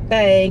go to the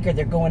bank, or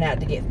they're going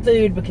out to get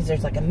food because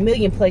there's like a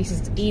million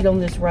places to eat on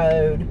this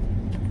road.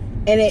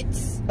 And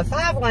it's a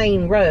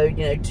 5-lane road,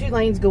 you know, 2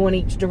 lanes going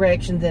each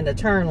direction, then a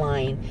turn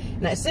lane.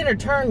 And that center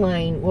turn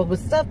lane, well, with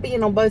stuff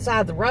being on both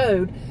sides of the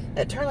road,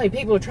 that turn lane,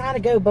 people are trying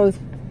to go both,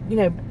 you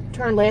know,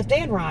 turn left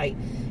and right.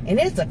 And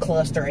it's a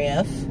cluster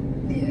F.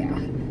 Yeah.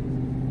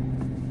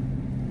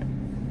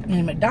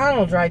 And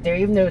McDonald's right there,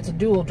 even though it's a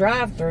dual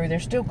drive-through,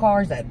 there's still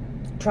cars that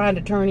trying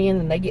to turn in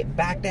and they get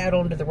backed out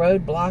onto the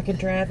road, blocking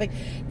traffic.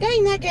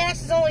 Dang, that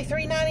gas is only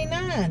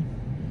 $3.99.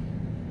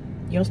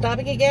 You want to stop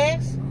and get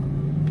gas?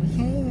 We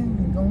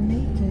can. We're going to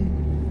need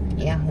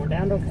to. Yeah, we're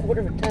down to a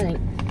quarter of a tank.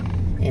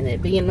 And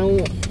it being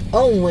only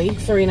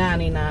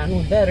 $3.99,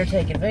 we better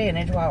take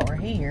advantage while we're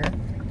here.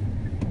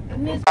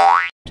 And this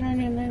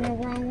turning in the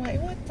wrong way.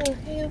 What the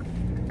hell?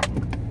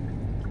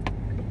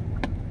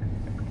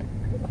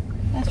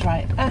 That's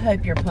right. I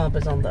hope your pump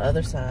is on the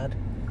other side.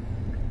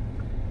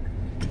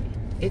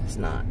 It's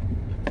not.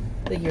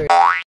 But you're a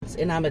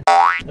and I'm a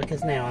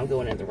because now I'm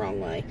going in the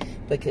wrong way.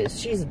 Because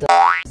she's a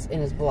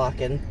and is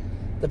blocking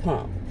the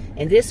pump.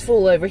 And this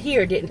fool over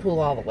here didn't pull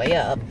all the way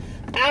up.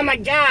 Oh my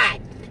God!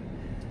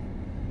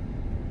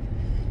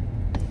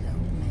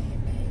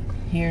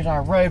 Here's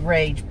our road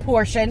rage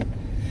portion.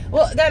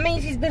 Well, that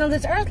means he's been on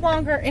this earth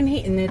longer and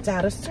it's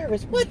out of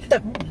service. What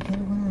the?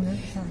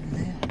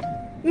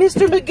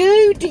 Mr.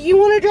 Magoo, do you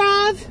want to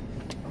drive?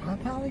 I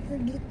probably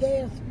could get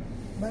gas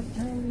by the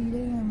time we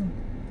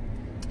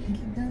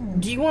get done.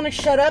 Do you want to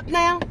shut up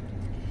now?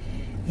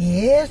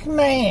 Yes,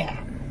 ma'am.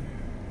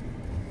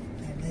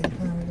 That lady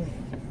found it.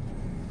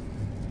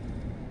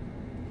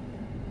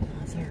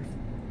 That's her.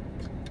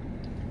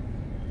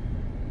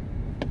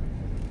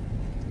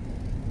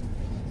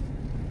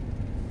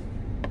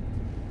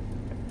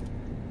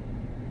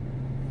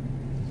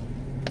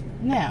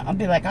 Now, I'll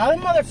be like all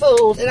them other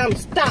fools, and I'm going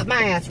to stop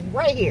my ass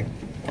right here.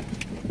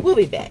 We'll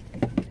be back.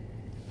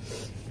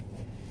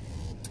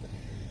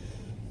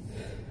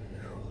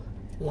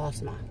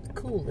 Lost my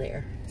cool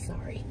there.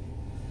 Sorry.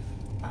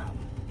 I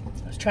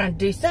was trying to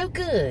do so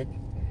good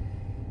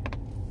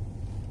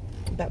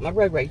about my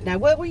road rage. Now,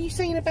 what were you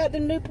saying about the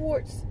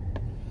Newports?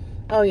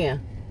 Oh, yeah.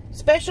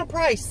 Special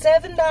price,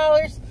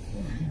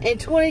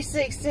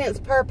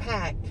 $7.26 per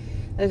pack.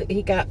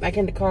 He got back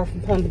in the car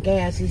from pumping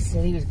gas. He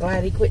said he was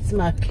glad he quit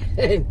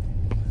smoking.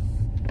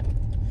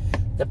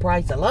 The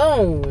price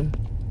alone.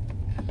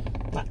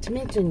 Not to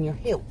mention your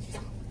health.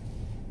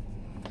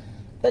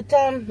 But,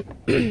 I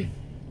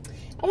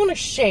want to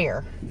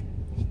share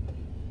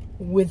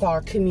with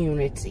our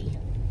community.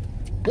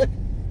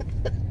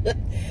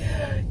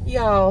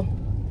 Y'all,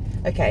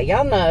 okay,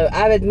 y'all know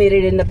I've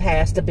admitted in the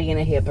past to being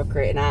a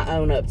hypocrite, and I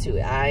own up to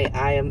it.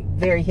 I am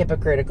very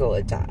hypocritical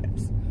at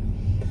times.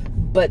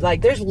 But,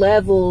 like, there's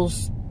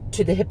levels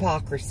to the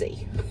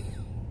hypocrisy.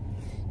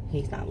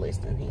 He's not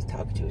listening. He's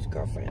talking to his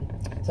girlfriend.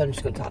 So I'm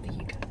just going to talk to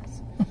you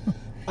guys.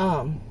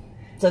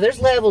 So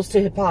there's levels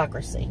to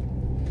hypocrisy.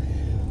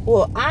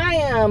 Well, I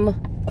am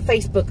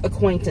Facebook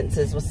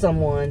acquaintances with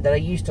someone that I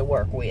used to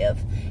work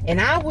with. And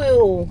I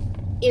will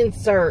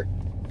insert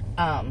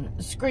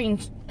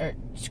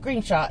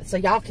screenshot so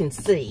y'all can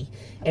see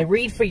and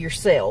read for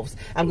yourselves.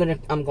 I'm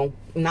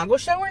not gonna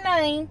show her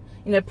name,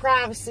 you know,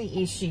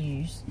 privacy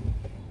issues.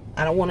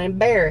 I don't want to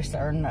embarrass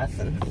her or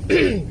nothing.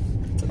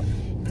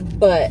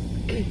 But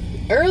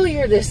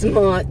earlier this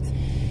month,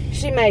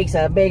 she makes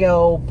a big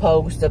old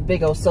post, a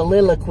big old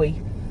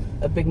soliloquy,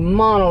 a big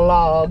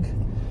monologue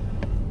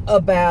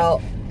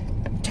about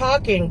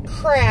talking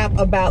crap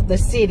about the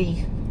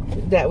city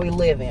that we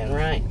live in,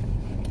 right?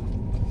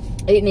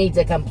 It needs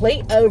a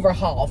complete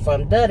overhaul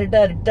from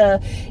da-da-da-da-da.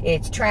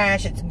 It's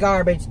trash, it's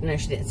garbage. No,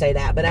 she didn't say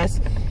that, but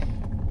that's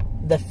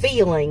the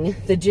feeling,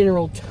 the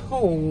general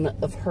tone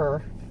of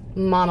her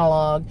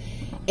monologue.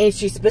 And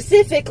she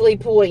specifically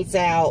points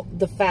out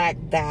the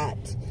fact that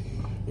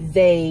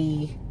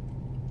they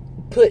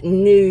put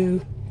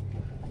new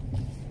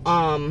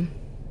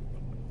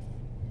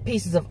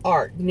pieces of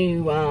art,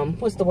 new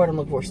what's the word I'm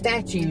looking for,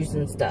 statues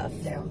and stuff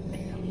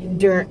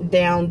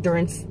down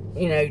during,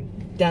 you know,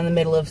 down the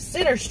middle of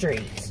Center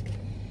Street.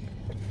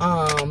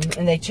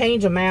 And they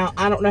change them out.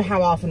 I don't know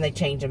how often they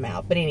change them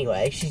out, but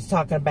anyway, she's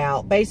talking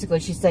about, basically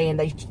she's saying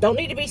they don't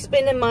need to be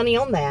spending money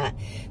on that.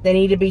 They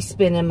need to be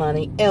spending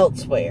money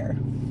elsewhere.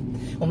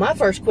 Well, my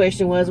first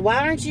question was,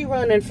 why aren't you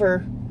running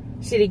for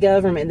city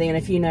government then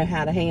if you know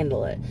how to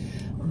handle it?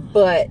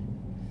 But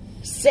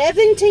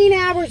 17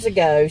 hours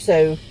ago,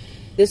 so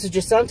this was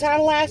just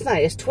sometime last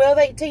night. It's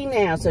 12:18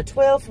 now, so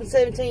 12 from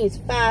 17 is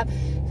 5.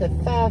 So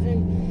 5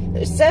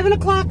 and 7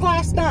 o'clock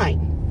last night.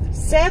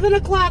 7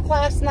 o'clock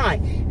last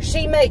night,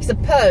 she makes a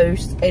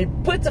post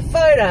and puts a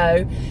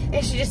photo,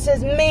 and she just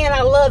says, "Man,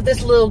 I love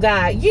this little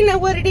guy." You know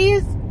what it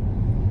is?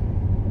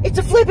 It's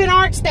a flipping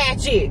art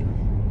statue.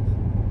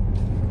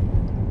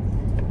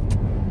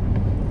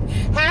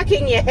 How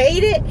can you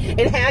hate it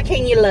and how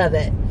can you love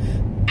it?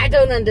 I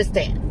don't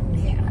understand.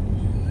 Yeah.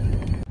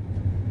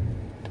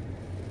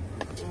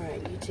 All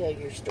right, you tell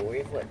your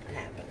story of what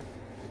happened.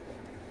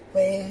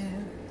 Well,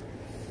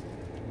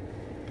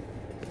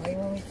 what do you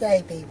want me to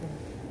say, people?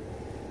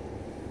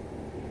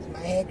 I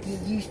had to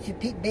get used to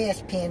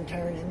best pen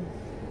turning.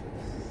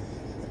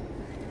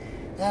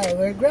 Alright,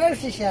 we're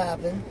grocery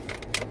shopping.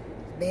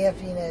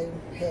 Beth, you know,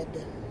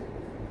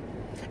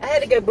 I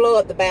had to go blow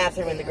up the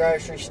bathroom in the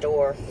grocery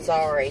store.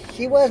 Sorry.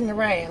 She wasn't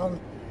around.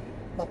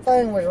 My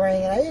phone was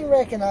ringing. I didn't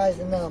recognize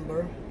the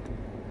number.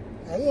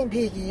 I didn't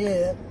pick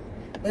it up.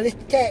 But it's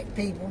the tax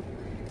people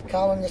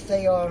calling to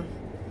say our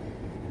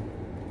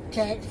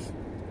taxes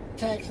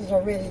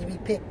are ready to be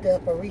picked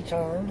up or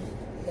returned.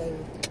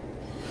 So,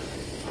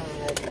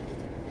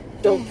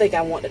 I don't think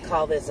I want to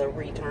call this a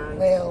return.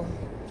 well,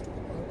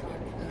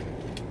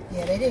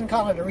 yeah, they didn't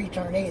call it a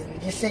return either. They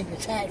just said your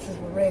taxes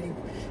were ready,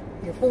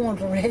 your forms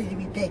were ready to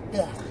be picked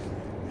up.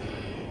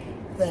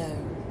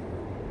 So,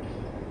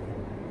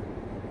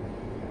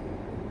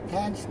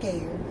 kind of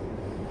scared.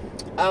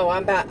 Oh,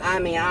 I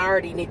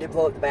already need to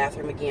blow up the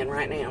bathroom again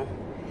right now.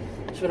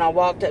 So when I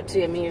walked up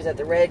to him, he was at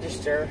the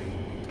register.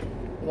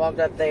 Walked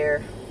up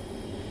there.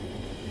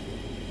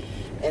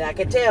 And I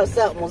could tell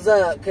something was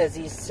up because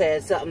he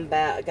said something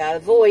about, got a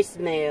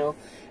voicemail.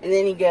 And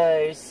then he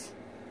goes,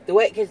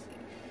 because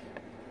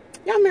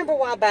y'all remember a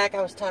while back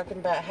I was talking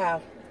about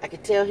how I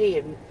could tell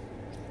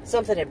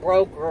something had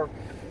broke or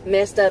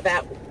messed up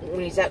out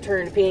when he's out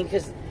turning the pen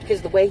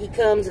because the way he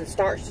comes and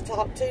starts to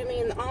talk to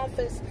me in the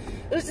office.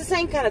 It was the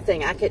same kind of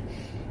thing. I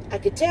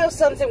could tell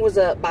something was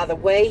up by the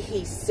way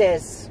he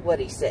says what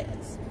he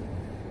says.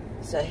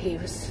 So he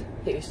was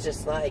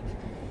just like,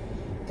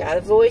 got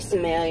a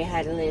voicemail you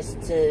had to listen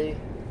to.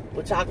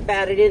 We'll talk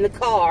about it in the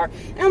car.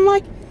 And I'm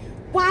like,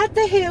 why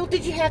the hell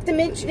did you have to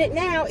mention it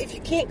now if you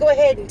can't go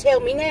ahead and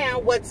tell me now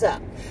what's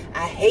up?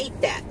 I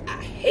hate that.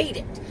 I hate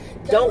it.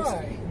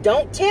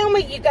 Don't tell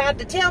me you got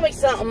to tell me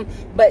something,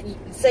 but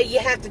say you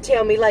have to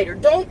tell me later.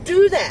 Don't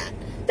do that.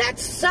 That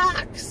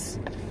sucks.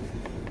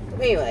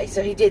 Anyway,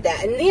 so he did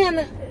that. And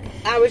then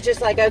I was just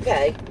like,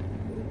 okay,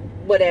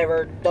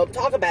 whatever. Don't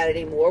talk about it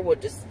anymore. We'll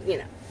just, you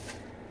know.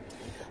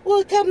 Well,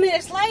 a couple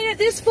minutes later,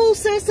 this fool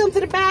says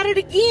something about it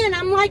again.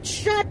 I'm like,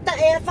 shut the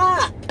F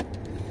up.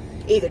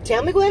 Either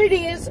tell me what it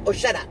is or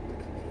shut up.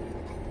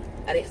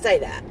 I didn't say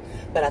that,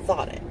 but I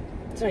thought it.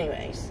 So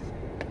anyways.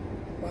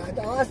 Well,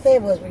 all I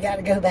said was we got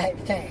to go back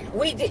to town.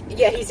 We did,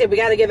 yeah, he said we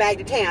got to go back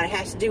to town. It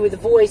has to do with the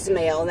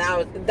voicemail.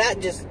 And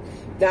that just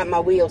got my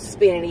wheels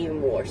spinning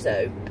even more.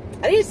 So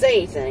I didn't say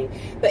anything.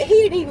 But he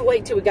didn't even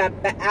wait till we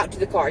got back out to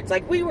the car. It's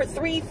like we were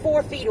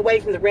 3-4 feet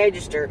away from the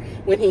register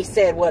when he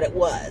said what it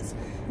was.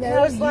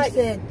 No, you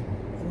said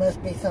it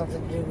must be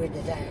something to do with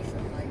the tax.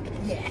 I'm like,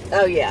 yeah.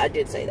 Oh, yeah, I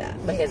did say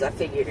that because I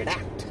figured it out.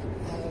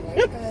 I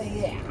was like,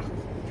 yeah.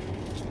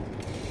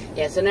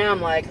 Yeah, so now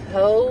I'm like,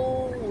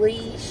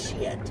 holy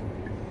shit.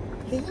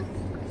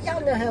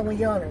 Y'all know how when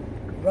you're on a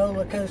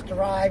roller coaster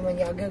ride, when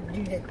y'all go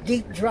do that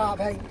deep drop,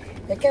 that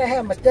kind of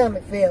how my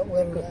stomach felt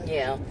when,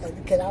 yeah.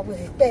 Because I was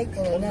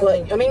expecting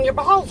another. But, I mean, your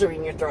balls are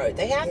in your throat.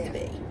 They have to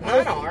be.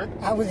 Mine are.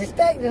 I was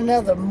expecting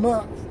another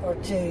month or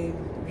two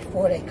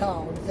before they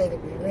called and said it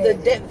was ready.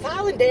 The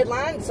filing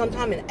deadline is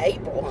sometime in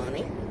April,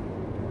 honey.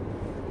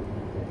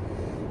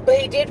 But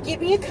he did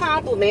give me a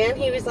compliment.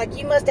 He was like,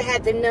 "You must have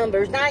had the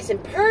numbers nice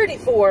and pretty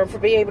for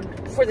them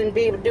for them to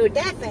be able to do it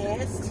that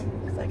fast." I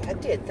was like, "I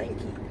did, thank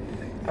you."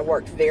 I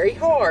worked very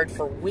hard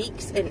for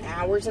weeks and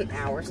hours and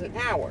hours and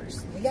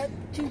hours. We got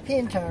 2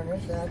 pin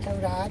turners, so I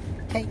told her I'd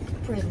take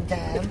prison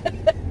time.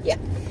 Yeah.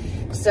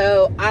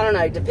 So, I don't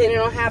know, depending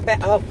on how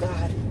bad, oh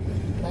God.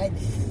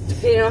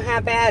 Depending on how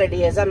bad it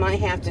is, I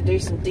might have to do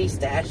some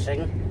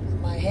destashing.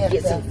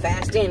 Get some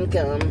fast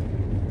income.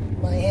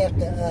 Might have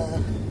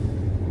to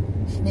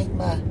sneak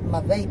my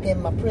vape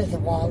in my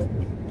prison wallet.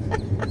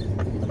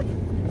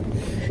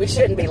 We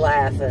shouldn't be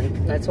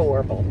laughing. That's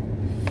horrible.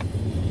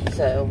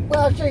 So.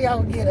 Well, I'm sure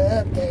y'all will get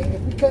an update.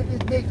 If we cut this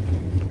big...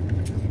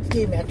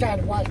 Excuse me, I'm trying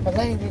to watch my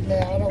language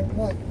now. I don't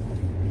want...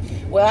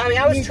 Well, I mean,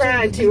 I was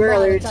trying to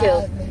earlier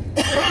till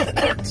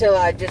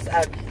I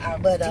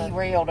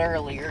derailed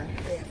earlier.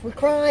 Yeah, if we're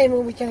crying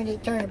when we turn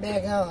it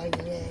back on,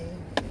 you know.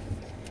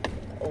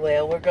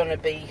 Well, we're going to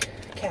be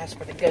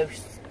Casper the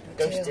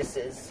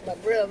Ghostesses. My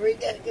brother, he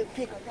got to go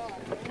pick our dog.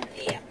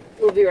 Yeah,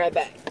 we'll be right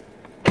back.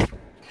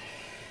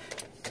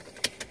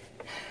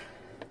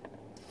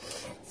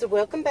 So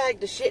welcome back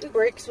to Shit and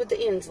Bricks with the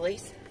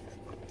Insleys.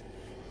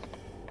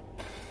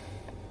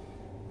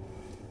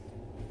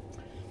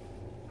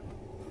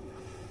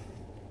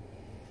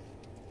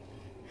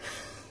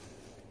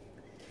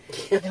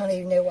 I don't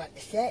even know what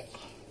to say.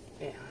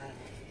 Yeah.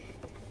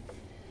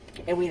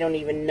 And we don't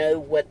even know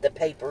what the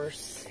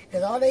papers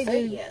Because all they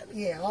say do, yet.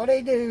 yeah, all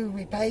they do,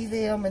 we pay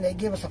them and they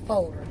give us a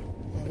folder.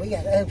 And we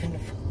got to open the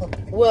folder.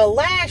 Well,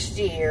 last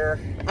year,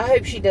 I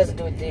hope she doesn't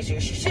do it this year.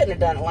 She shouldn't have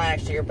done it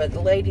last year, but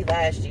the lady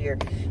last year,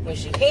 when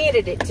she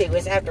handed it to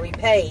us after we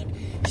paid,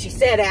 she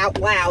said out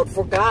loud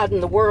for God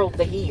and the world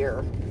to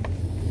hear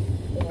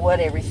what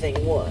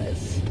everything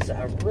was. So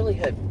I really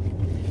hope.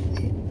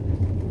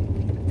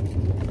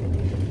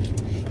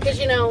 Because,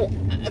 you know,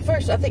 at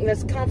first I think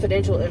that's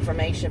confidential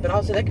information, but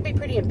also that could be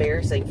pretty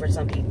embarrassing for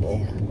some people.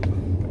 Yeah.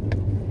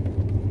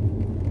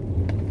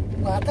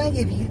 Well, I think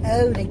if you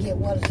owe, they get,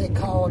 what is it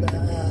called,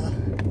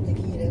 they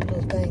give you that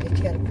little thing that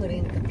you got to put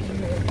in the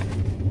computer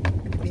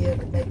to be able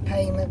to make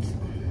payments.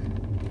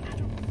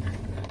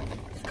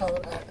 It's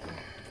called,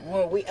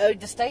 well, we owed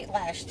the state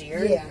last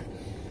year. yeah.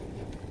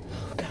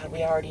 Oh, God,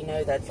 we already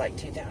know that's like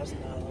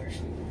 $2,000.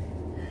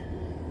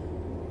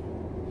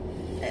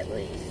 At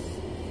least.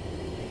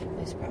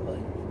 It's probably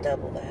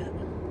double that.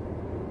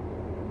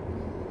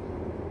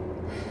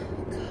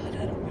 God,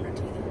 I don't want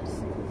to do this.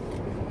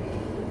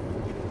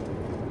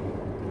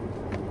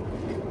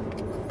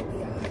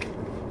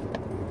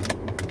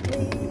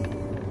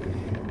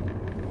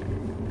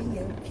 Be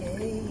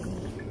okay.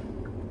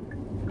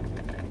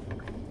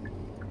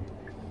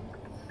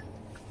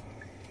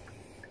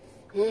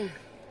 All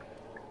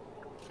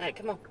right,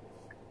 come on.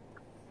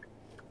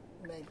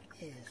 Maybe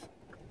it is.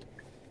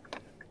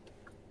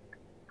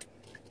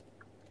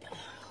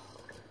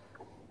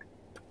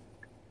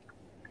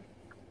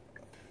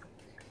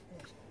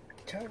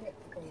 Turn it.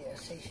 Yeah,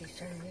 see, she's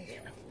turning this.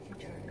 You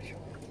turn this on.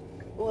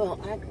 Well,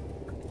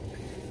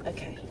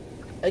 okay.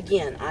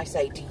 Again, I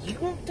say, do you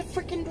want to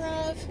freaking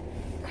drive?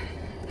 I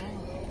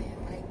don't know. It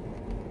might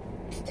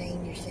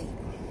stain your seat.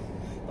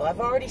 Well, I've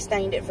already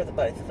stained it for the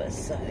both of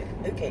us, so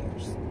who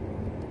cares?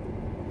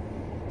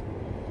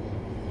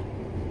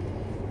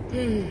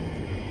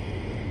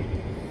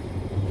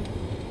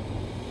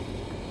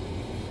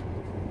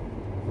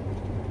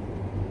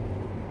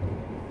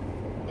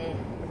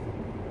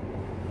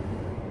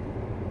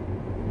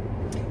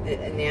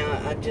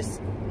 Now, I'm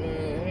just,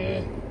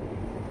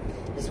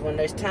 it's one of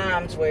those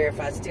times where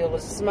if I still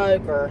was a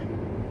smoker,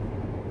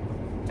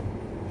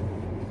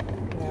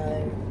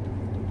 no.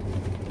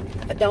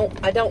 I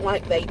don't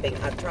like vaping.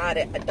 I've tried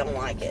it. I don't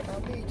like it.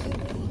 Strawberry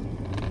kiwi.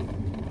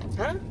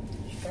 Huh?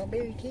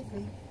 Strawberry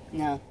kiwi.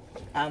 No.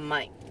 I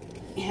might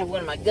have one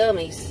of my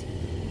gummies.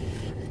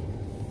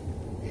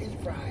 It's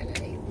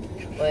Friday.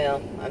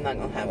 Well, I'm not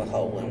going to have a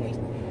whole one.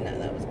 No,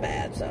 that was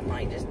bad, so I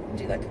might just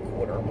do like a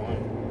quarter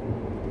one.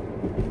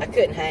 I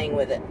couldn't hang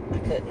with it. I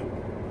couldn't.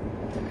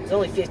 It's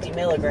only 50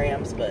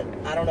 milligrams, but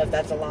I don't know if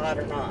that's a lot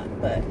or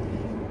not, but.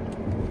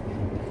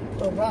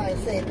 Well, Brian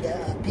said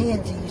the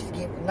pens he used to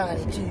get were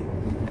 92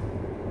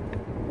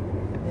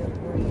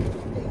 milligrams.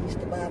 They used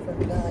to buy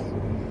from a guy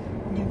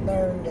in New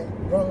Bern that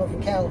brought them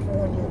from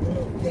California.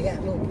 They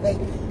got little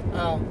vape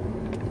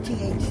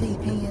THC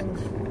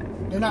pens.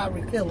 They're not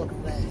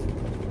refillable back.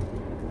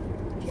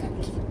 You got to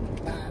keep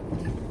buying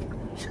new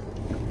ones.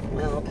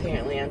 Well,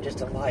 apparently I'm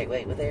just a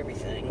lightweight with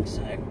everything,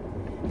 so.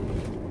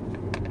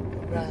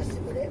 Brian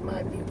said, well, that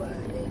might be why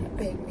they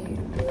expect me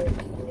to work.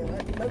 You know, I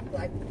smoke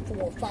like 4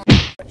 or 5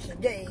 a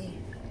day.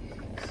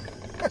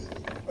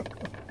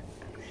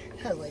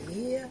 I was like,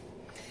 yeah.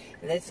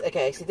 That's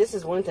okay. See, this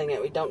is one thing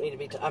that we don't need to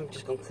be. I'm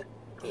just gonna.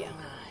 Yeah,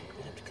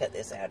 I have to cut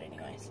this out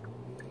anyways.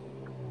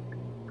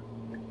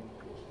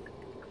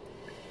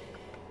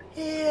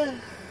 Yeah.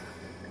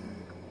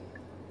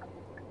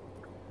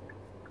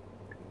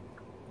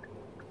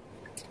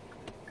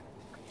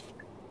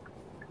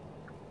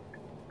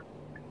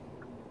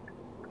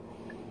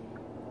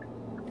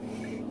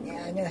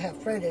 Yeah, I know how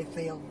Frodo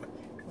felt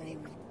when he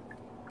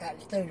got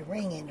to throw the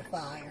ring in the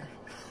fire.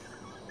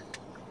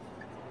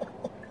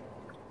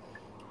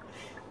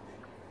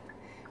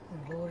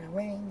 Lord of the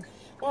Rings.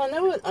 Well, I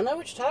know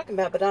what you're talking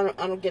about, but I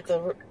don't get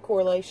the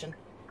correlation.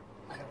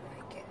 I don't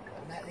want to get it.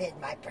 I'm not letting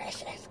my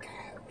precious go.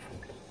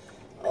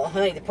 Oh,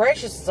 honey, the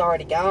precious is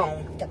already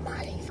gone. The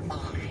money's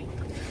mine.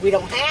 We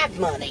don't have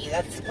money.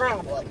 That's the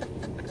problem.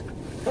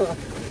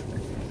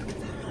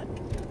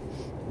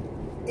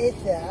 It's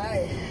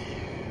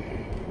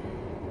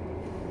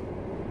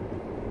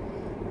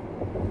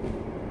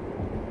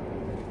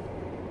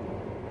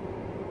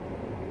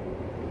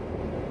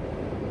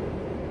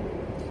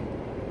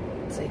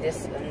See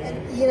this.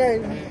 you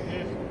know.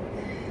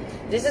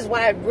 This is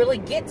why it really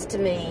gets to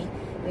me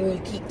when you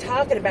keep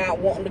talking about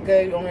wanting to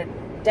go on a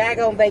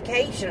daggone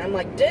vacation. I'm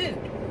like, dude,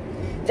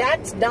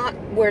 that's not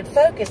where the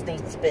focus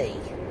needs to be.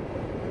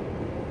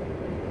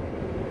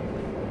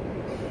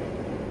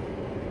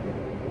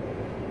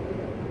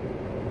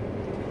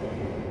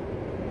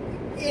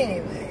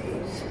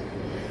 Anyways.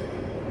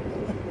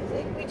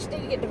 We just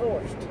need to get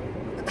divorced.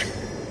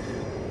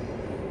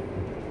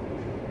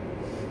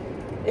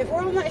 If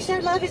we're on that show,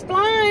 Love is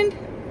Blind,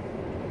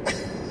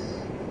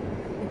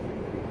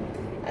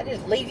 I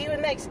just leave you in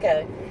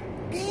Mexico.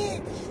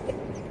 Bitch.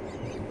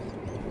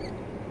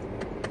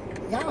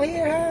 Y'all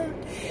hear her?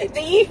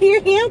 Do you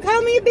hear him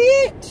call me a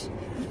bitch?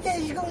 He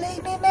says you're going to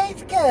leave me in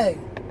Mexico.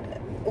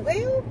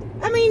 Well,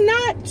 I mean,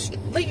 not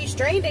leave you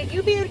stranded.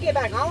 You'll be able to get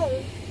back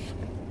home.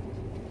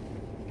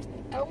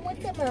 I don't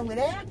want them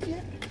without you.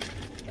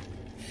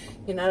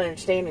 You're not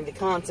understanding the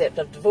concept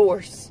of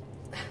divorce.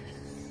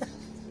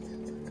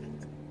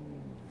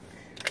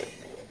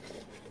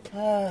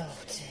 Oh,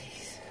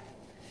 jeez.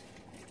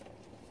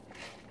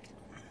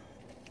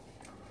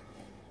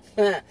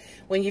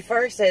 When you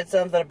first said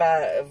something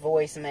about a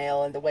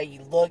voicemail and the way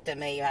you looked at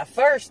me, my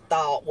first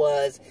thought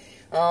was,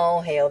 oh,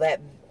 hell, that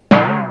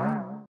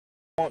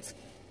wants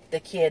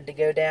the kid to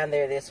go down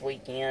there this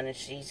weekend and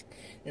she's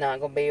not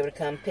going to be able to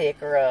come pick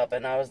her up.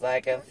 And I was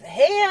like,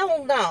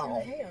 hell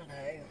no. Hell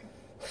no.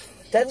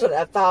 That's what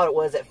I thought it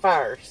was at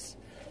first.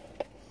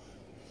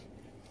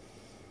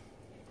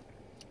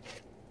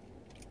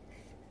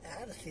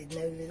 I'd have said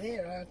no to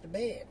there right at the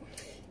bed.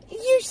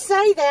 You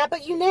say that,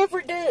 but you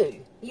never do.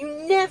 You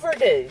never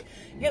do.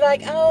 You're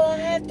like, oh, I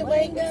have to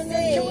wait and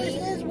see.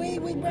 Choices. We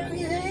broke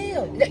his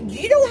hell.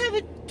 You don't have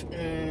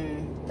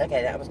a...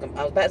 okay, I was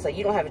about to say,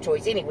 you don't have a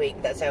choice any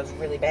week. That sounds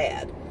really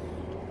bad.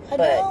 I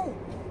don't.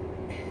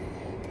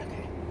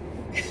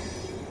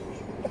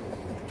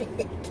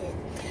 Okay.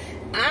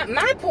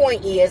 My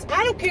point is,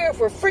 I don't care if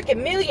we're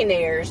freaking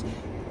millionaires,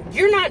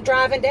 you're not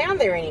driving down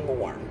there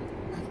anymore.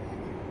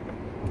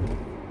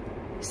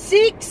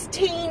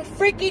 16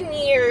 freaking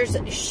years,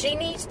 she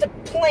needs to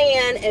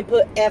plan and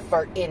put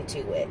effort into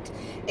it.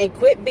 And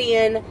quit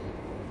being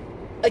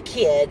a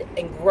kid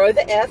and grow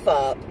the F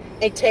up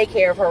and take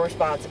care of her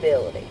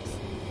responsibilities.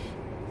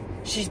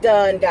 She's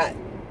got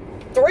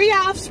 3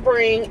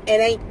 offspring and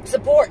ain't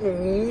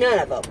supporting none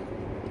of them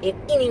in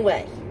any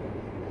way.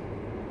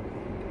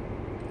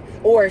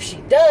 Or if she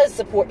does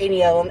support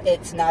any of them,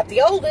 it's not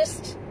the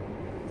oldest.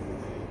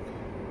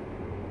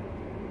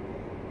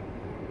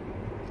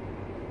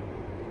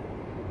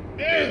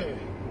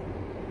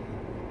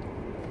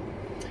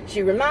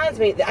 She reminds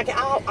me that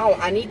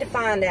I need to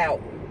find out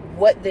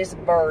what this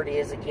bird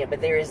is again.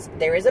 But there is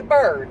a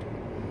bird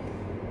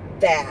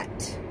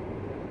that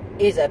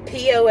is a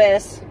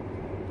POS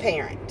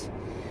parent.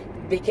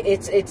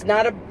 Because it's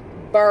not a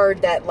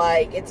bird that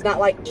it's not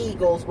like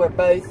eagles where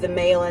both the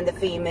male and the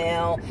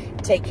female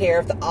take care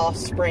of the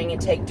offspring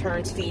and take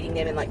turns feeding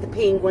them, and like the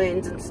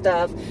penguins and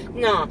stuff.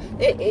 No,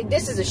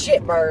 this is a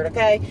shit bird.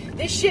 Okay,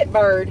 this shit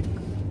bird.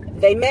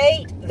 They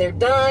mate, they're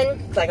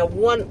done. It's like a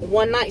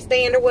one night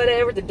stand or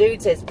whatever. The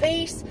dude says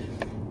peace.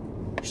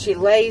 She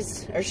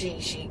lays, or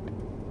she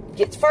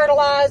gets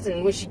fertilized,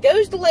 and when she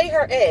goes to lay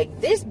her egg,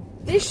 this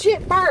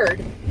shit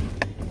bird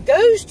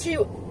goes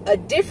to a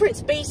different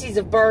species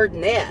of bird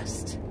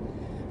nest,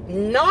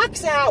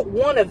 knocks out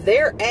one of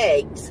their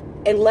eggs,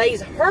 and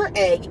lays her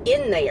egg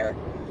in there.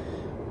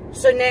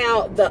 So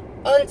now the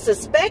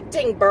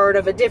unsuspecting bird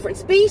of a different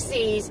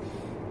species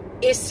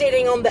is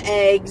sitting on the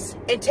eggs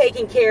and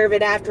taking care of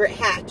it after it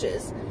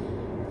hatches.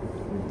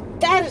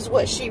 That is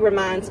what she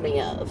reminds me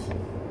of.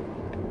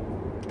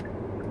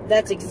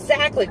 That's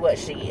exactly what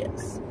she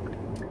is.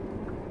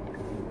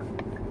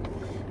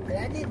 But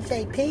I didn't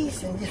say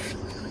peace and just,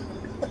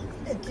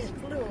 it just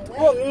flew away.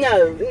 Well,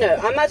 no,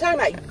 I'm not talking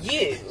about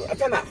you. I'm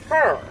talking about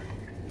her.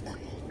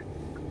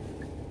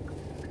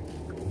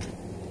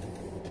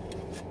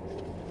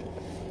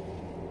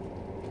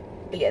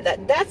 Yeah,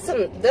 that's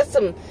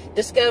some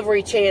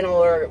Discovery Channel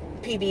or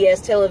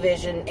PBS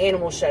television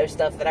animal show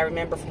stuff that I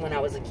remember from when I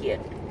was a kid.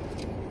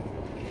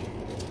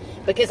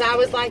 Because I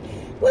was like,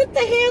 what the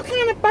hell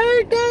kind of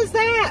bird does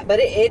that? But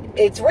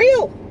it's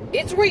real.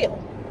 It's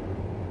real.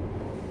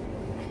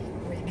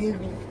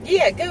 Google it.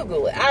 Yeah,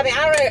 Google it. I mean,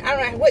 I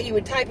don't know what you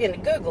would type in to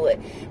Google it,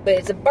 but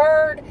it's a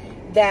bird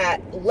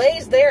that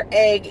lays their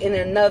egg in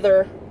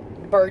another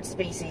bird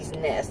species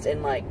nest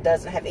and, like,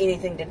 doesn't have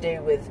anything to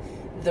do with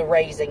the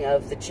raising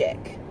of the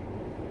chick.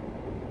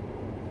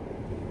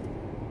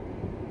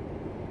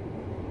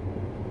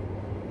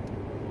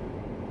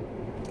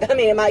 I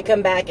mean, it might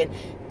come back and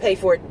pay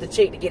for the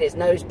chick to get his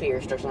nose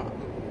pierced or something.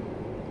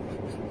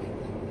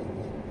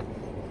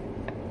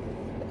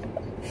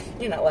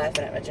 You're not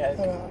laughing at my joke.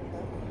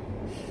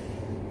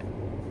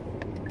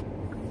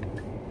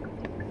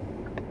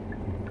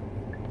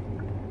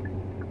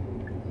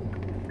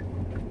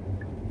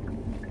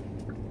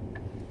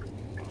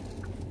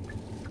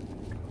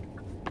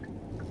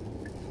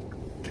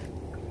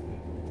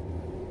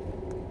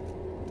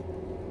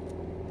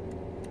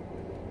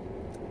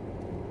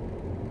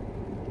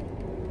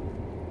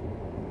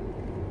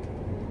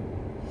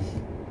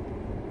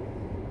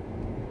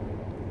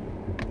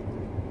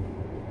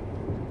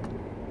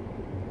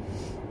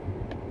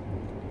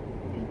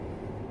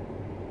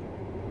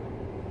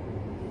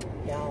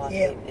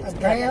 Yeah, a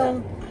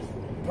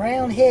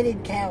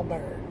brown-headed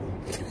cowbird.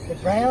 The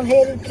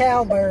brown-headed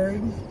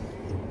cowbird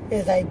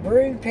is a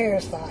brood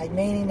parasite,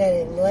 meaning that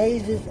it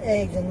lays its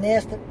eggs in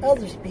nests of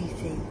other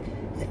species.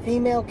 The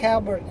female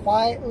cowbird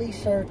quietly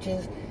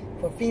searches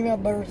for female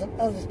birds of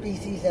other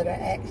species that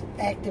are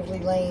actively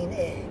laying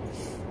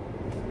eggs.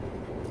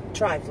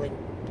 Trifling,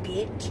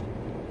 bitch.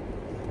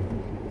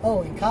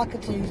 Oh, and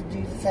cockatoos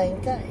do the same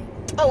thing.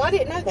 Oh, I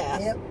didn't know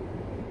that. Yep.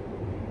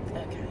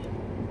 Okay.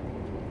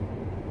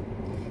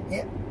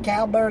 Yep.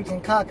 Cowbirds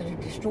and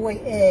cockatoos destroy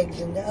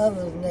eggs in the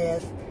other's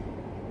nest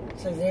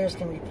so theirs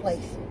can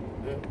replace it.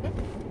 Mm-hmm.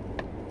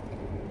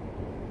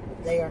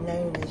 They are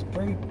known as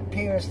brood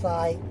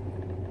parasite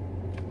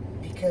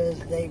because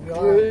they rely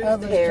on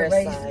others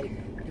to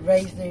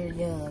raise their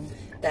young.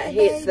 That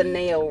hits the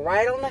nail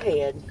right on the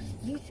head.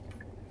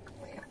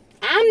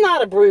 I'm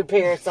not a brood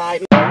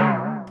parasite.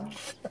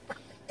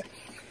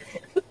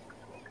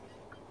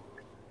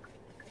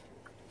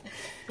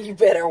 You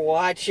better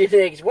watch your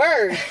next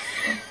words.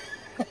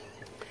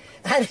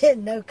 I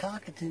didn't know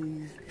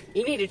cockatoos.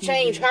 You need to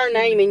change her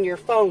name in your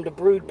phone to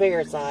brood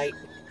parasite.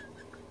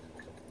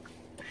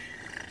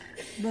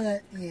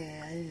 But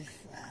yeah, it's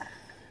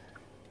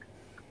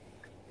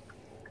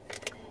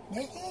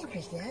that's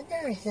interesting. I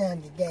learned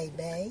something today,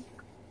 babe.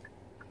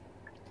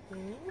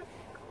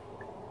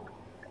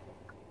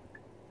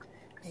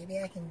 Maybe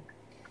I can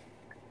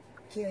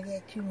carry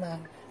that to my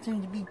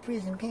soon-to-be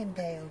prison pen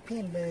pal,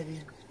 pen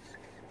buddies,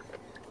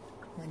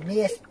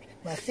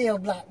 my cell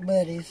block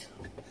buddies.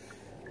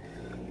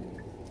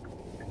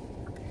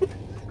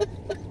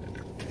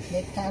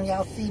 Next time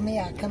y'all see me,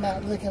 I'll come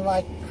out looking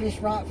like Chris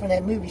Rock from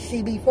that movie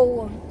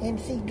CB4,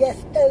 MC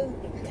Gusto.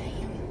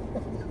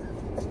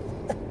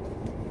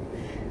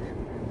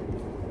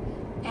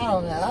 I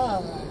don't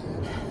know.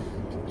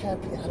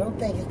 I don't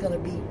think it's going to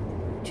be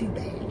too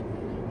bad.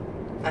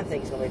 I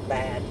think it's going to be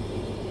bad.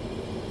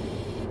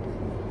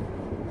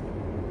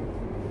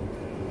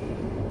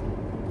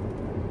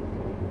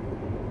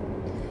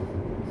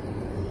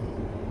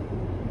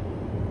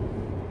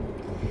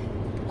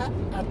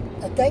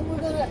 I think we're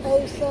going to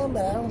owe some,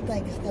 but I don't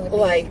think it's going to be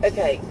like,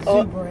 okay,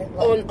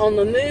 on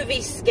the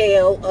movie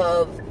scale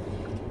of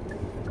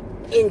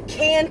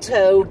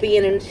Encanto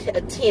being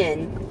a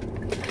 10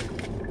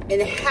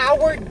 and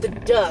Howard the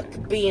Duck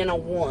being a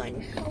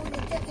 1. Howard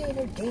the Duck ain't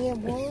no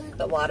damn 1.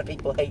 A lot of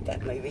people hate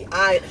that movie.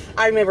 I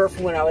remember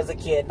from when I was a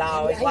kid, and I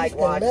always liked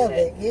watching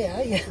it.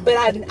 Yeah. But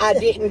I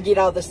didn't get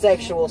all the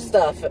sexual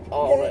stuff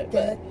on it.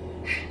 But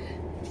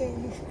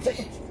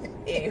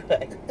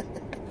anyway.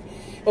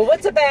 Well,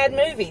 what's a bad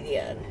movie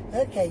then?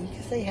 Okay, you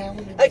can say Howard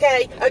the Duck.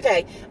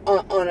 Okay.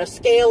 On a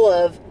scale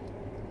of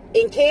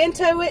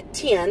Encanto at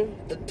 10,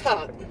 the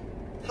top,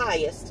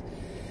 highest,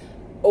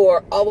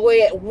 or all the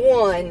way at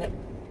 1,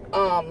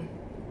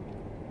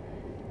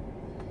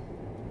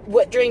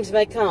 What Dreams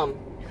May Come.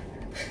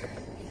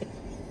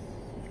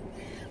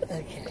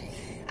 Okay.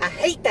 I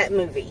hate that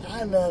movie.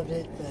 I loved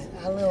it, but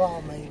I love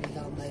all movies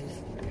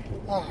almost.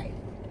 Alright.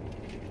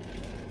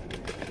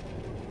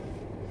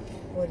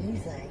 What do you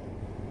think?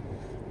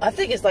 I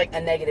think it's like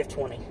a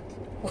 -20.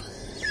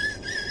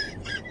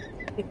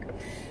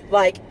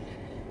 Like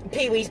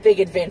Pee-wee's Big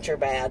Adventure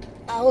bad.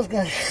 I was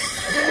gonna.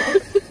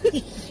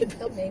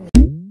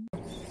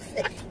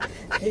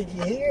 Did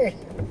you hear it?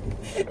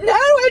 No,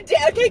 I did.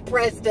 Okay,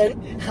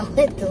 Preston. I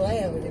went to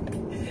laugh at it.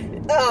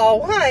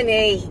 Oh,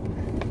 honey.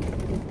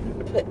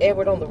 Put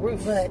Edward on the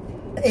roof. But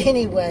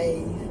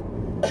anyways,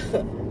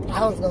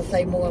 I was gonna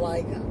say more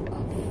like a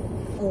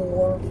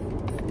 4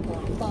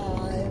 or 5.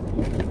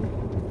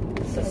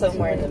 So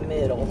somewhere in the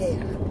middle. Yeah.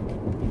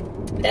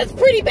 That's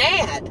pretty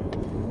bad.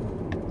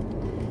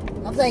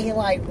 I'm thinking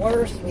like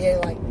worse, we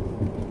had like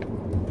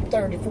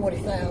 30,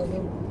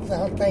 40,000. So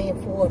I'm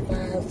thinking 4 or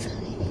 5.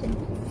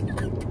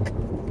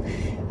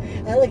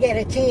 I look at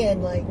a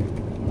 10 like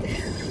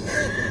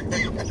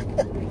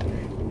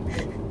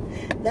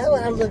that's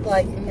what I look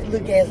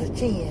as a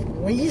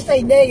 10. When you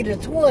say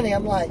 -20,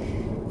 I'm like,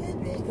 this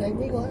bitch think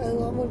we gonna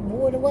owe almost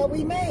more than what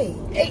we made.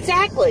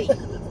 Exactly.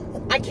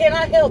 I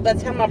cannot help.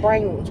 That's how my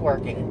brain was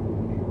working.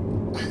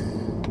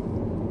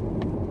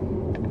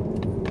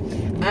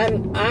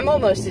 I'm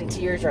almost in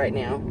tears right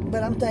now.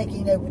 But I'm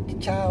thinking, with the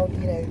child,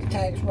 the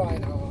tax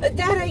write-off.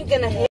 That ain't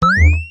gonna help.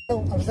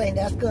 I'm saying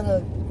that's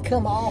gonna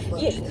come off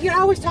of it. You're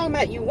always talking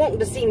about you wanting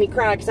to see me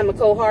cry because I'm a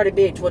cold-hearted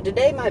bitch. Well,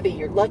 today might be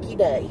your lucky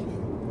day.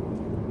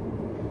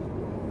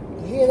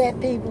 You hear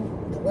that, people?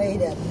 The way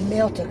to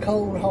melt a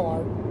cold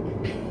heart.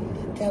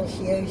 Tell her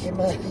she owes you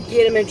money.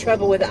 Get him in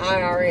trouble with the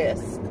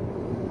IRS.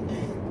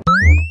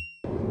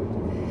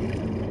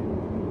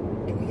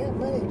 Do we got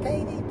money to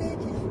pay these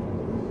bitches?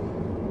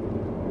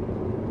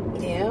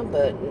 Yeah,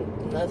 but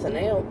nothing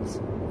else.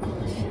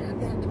 Oh, shit, I've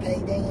got to pay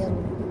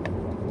them.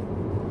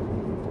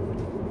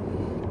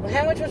 Well,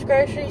 how much was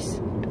groceries?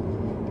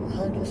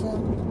 100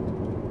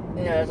 something.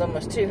 It was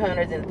almost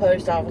 200. Then the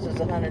post office was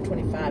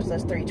 125, so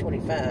that's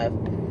 325.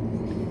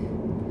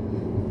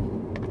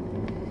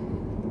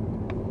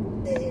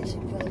 Did she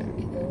go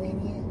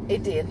in yet?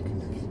 It did.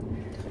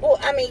 Well,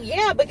 I mean,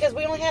 yeah, because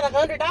we only had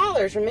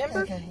 $100.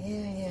 Remember? Okay,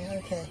 yeah,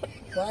 okay.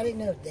 Well, I didn't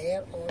know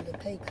that or the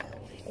PayPal.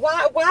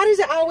 Why does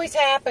it always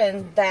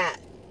happen that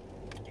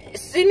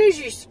as soon as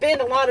you spend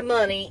a lot of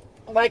money,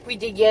 like we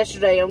did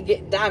yesterday on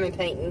getting diamond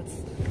paintings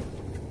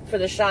for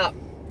the shop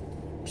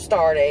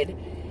started,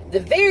 the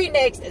very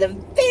next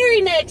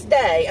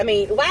day, I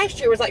mean, last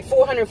year was like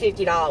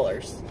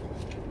 $450.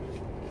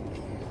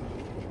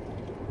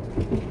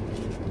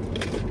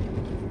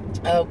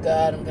 Oh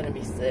God, I'm gonna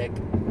be sick.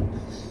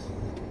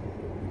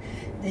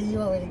 Do you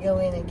want me to go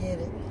in and get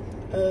it?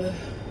 Well,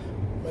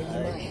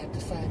 you might have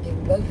to sign. Did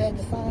we both have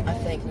to sign? I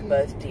think we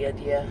both did,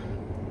 yeah.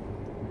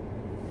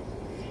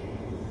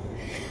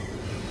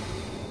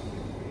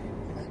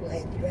 Might go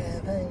ahead and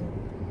drive home.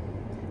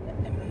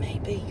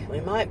 Maybe. We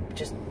might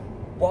just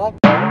walk.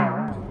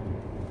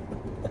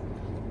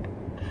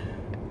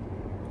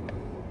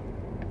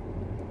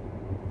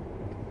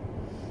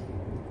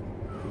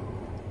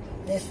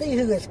 Let's see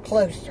who is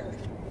closer.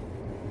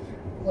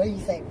 What do you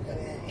think we're going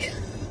to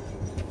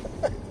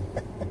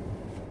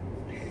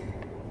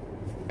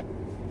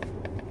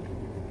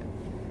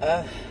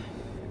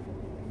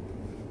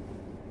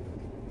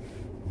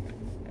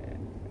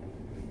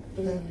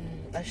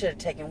I should have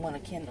taken one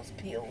of Kendall's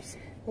pills.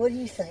 What do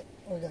you think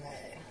we're going to have?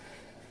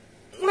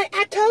 Like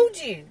I told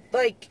you,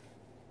 like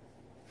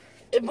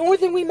more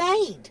than we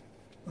made.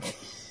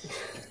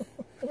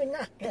 We're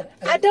not gonna.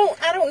 I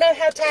don't know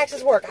how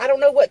taxes work. I don't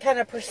know what kind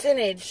of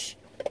percentage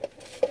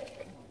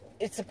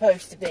it's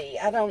supposed to be.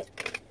 I don't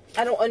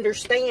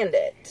understand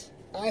it.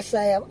 I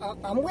say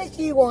I'm with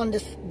you on the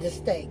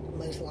state,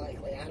 most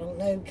likely. I don't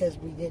know because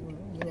we didn't,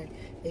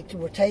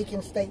 we're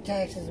taking state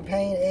taxes and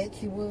paying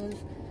Etsy was.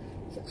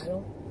 So I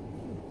don't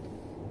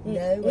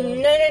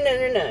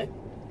know.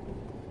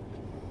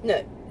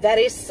 No. That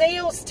is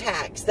sales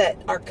tax that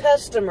our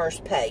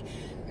customers pay.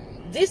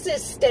 This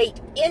is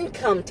state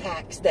income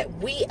tax that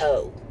we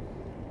owe.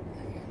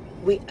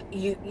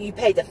 You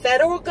pay the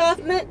federal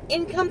government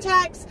income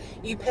tax.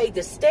 You pay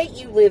the state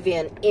you live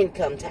in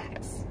income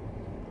tax.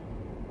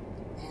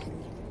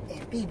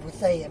 And people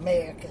say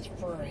America's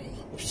free.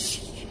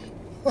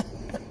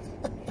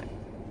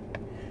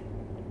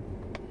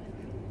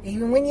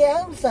 Even when you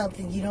own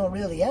something, you don't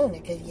really own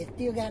it because you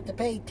still got to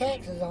pay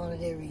taxes on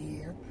it every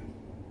year.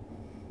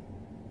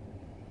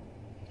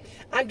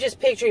 I'm just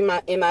picturing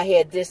in my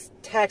head this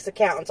tax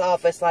accountant's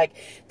office like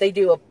they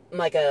do a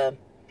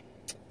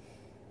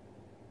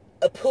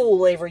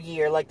pool every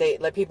year like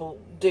people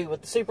do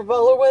with the Super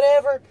Bowl or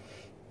whatever.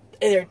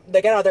 And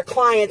they got all their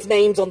clients'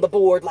 names on the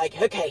board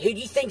like, okay, who do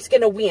you think's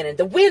gonna win? And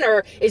the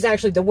winner is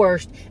actually the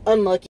worst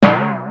unlucky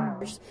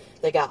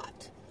they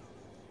got.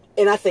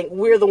 And I think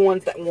we're the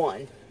ones that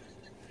won.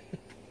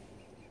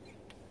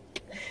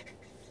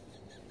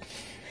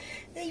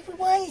 Hey, we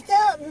won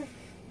something.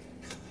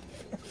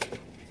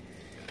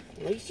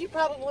 At least you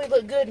probably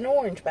look good in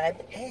orange, babe.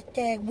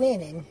 Hashtag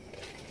winning.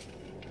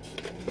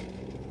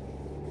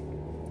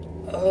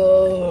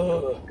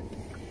 Oh.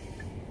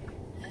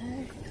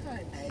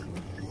 Alright, baby.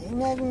 Ain't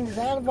nothing that's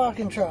out of our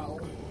control.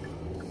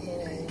 At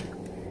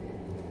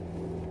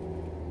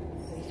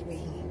least we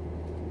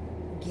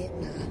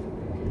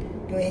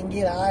go ahead and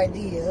get an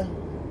idea of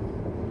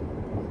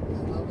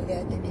what we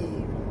got to do.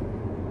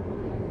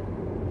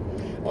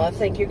 Well, I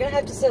think you're going to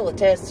have to sell a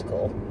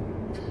testicle.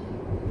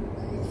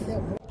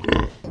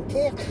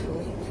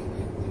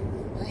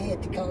 I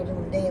had to call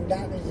them damn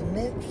doctors in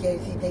Mexico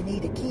see if they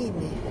need a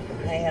kidney.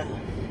 Yeah.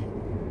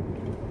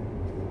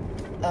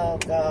 Oh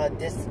God,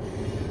 this.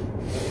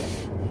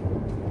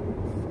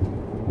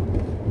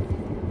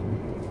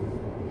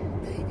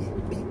 Baby,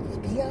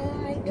 be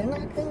alright. They're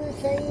not gonna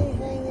say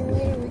anything in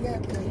there. We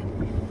got to.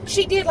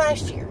 She did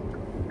last year.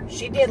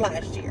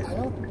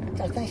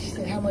 I think she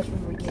said how much we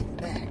were getting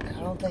back. I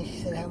don't think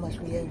she said how much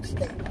we owed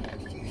state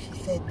last year. She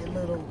said the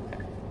little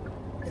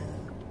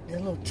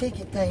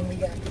ticket thing we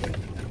got to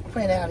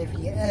print out if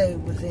you owe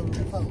was in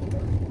the folder.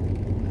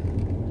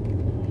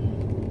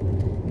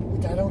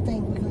 I don't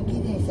think we're going to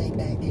get anything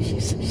back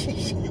this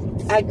year.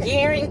 I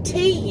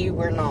guarantee you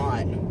we're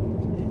not.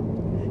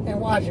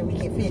 And watch it, we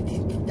get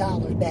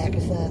 $50 back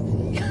or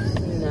something.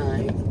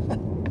 No.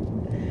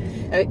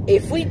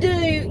 If we do,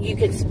 you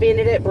can spend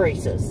it at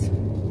Breeze's.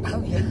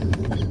 Oh, yeah.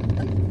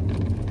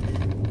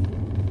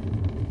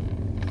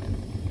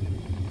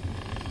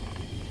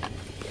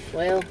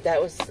 Well,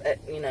 that was,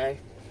 you know,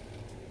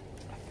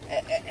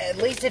 at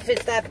least if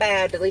it's that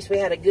bad, at least we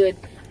had a good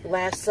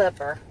Last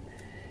Supper.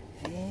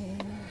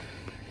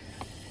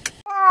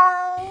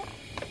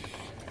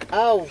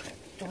 Oh,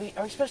 are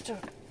we supposed to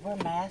wear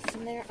masks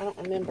in there? I don't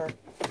remember.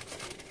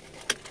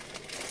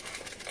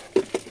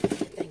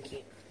 Thank you.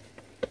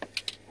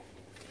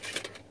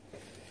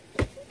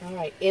 All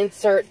right,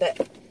 insert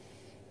that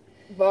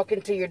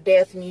walking to your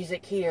death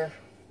music here.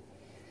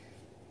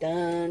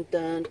 Dun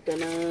dun dun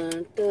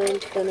dun dun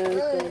dun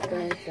dun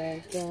dun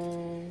dun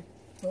dun.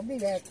 We'll be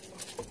back.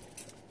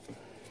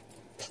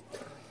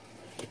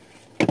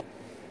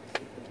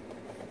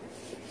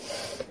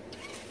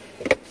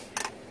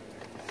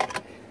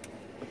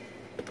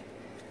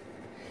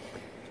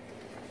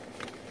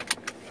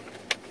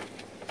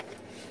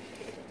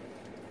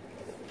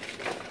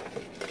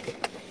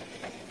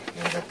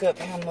 Look up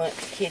how much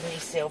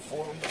kidneys sell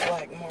for on the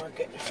black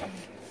market.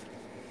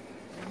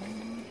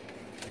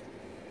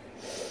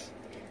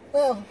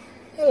 Well,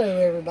 hello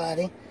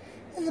everybody.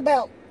 It's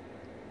about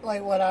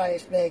like what I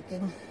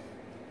expected.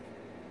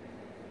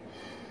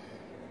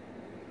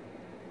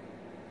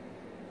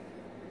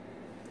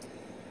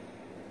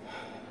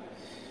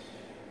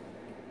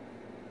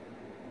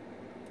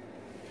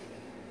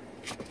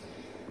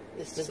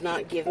 This does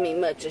not give me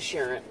much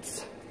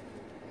assurance.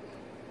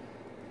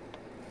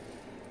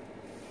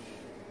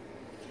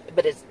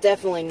 But it's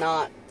definitely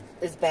not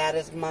as bad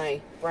as my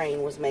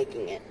brain was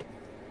making it.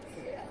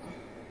 Yeah.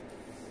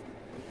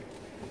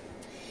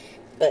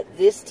 But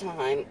this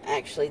time,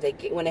 actually, they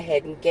went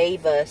ahead and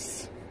gave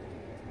us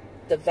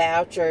the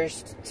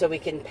vouchers so we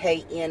can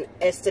pay in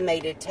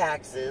estimated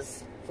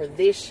taxes for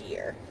this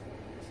year.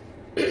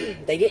 They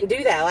didn't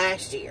do that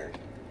last year.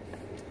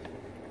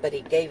 But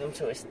he gave them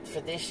to us for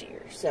this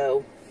year.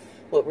 So,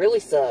 what really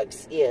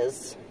sucks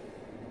is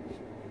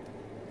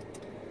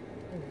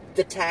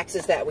the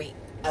taxes that we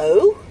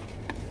owe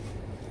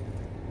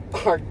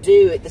are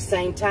due at the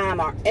same time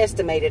our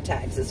estimated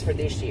taxes for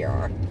this year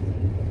are.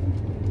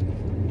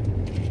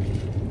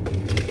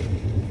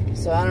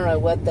 So I don't know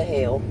what the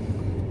hell.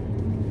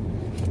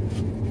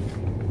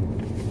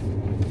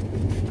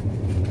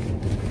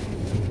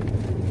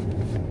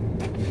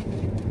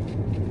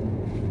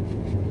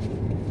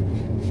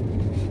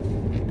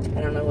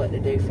 I don't know what to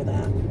do for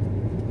that.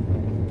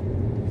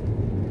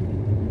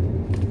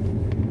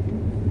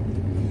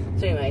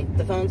 So anyway,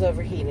 the phone's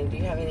overheating. Do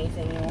you have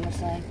anything you want to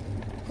say?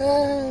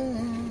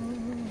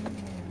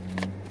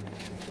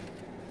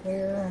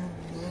 Where?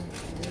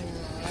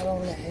 I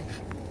don't know.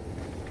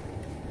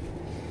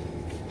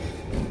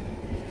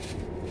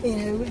 You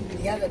know,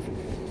 we got to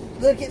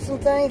look at some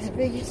things and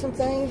figure some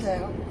things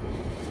out.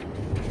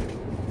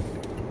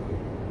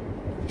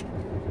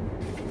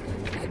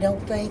 I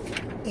don't think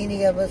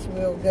any of us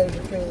will go to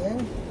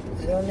prison.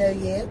 I don't know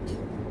yet.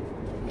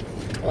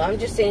 Well, I'm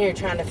just sitting here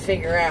trying to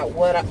figure out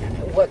what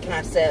can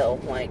I sell.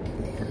 Like,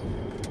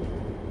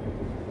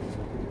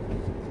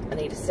 I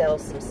need to sell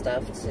some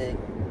stuff to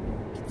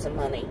get some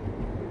money.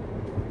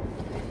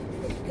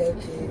 Let's go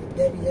to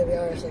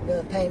WWR, so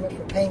go to payment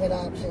for payment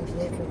options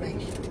and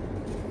information.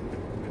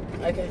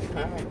 Okay,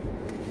 alright.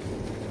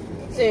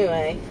 So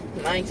anyway,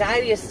 my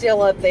anxiety is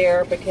still up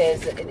there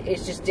because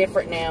it's just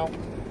different now.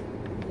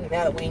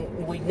 Now that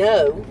we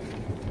know,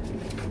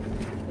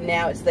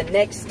 now it's the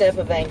next step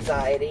of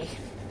anxiety.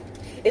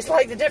 It's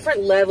like the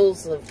different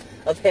levels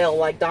of hell,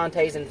 like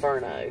Dante's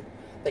Inferno.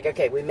 Like,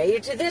 okay, we made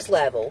it to this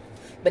level,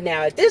 but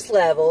now at this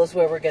level is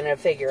where we're going to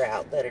figure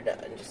out that it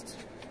doesn't. Just,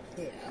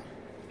 yeah.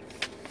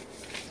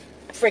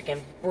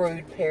 Freaking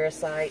brood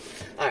parasite.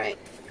 Alright.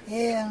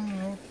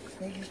 Yeah,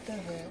 figure stuff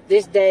out.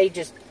 This day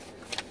just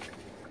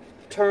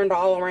turned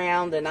all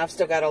around, and I've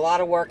still got a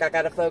lot of work I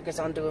got to focus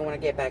on doing when I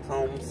get back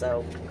home,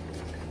 so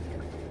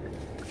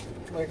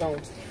we're going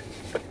to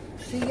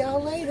see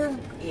y'all later.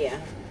 Yeah.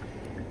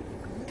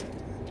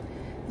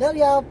 Love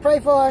y'all. Pray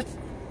for us.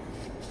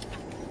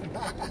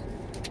 Bye.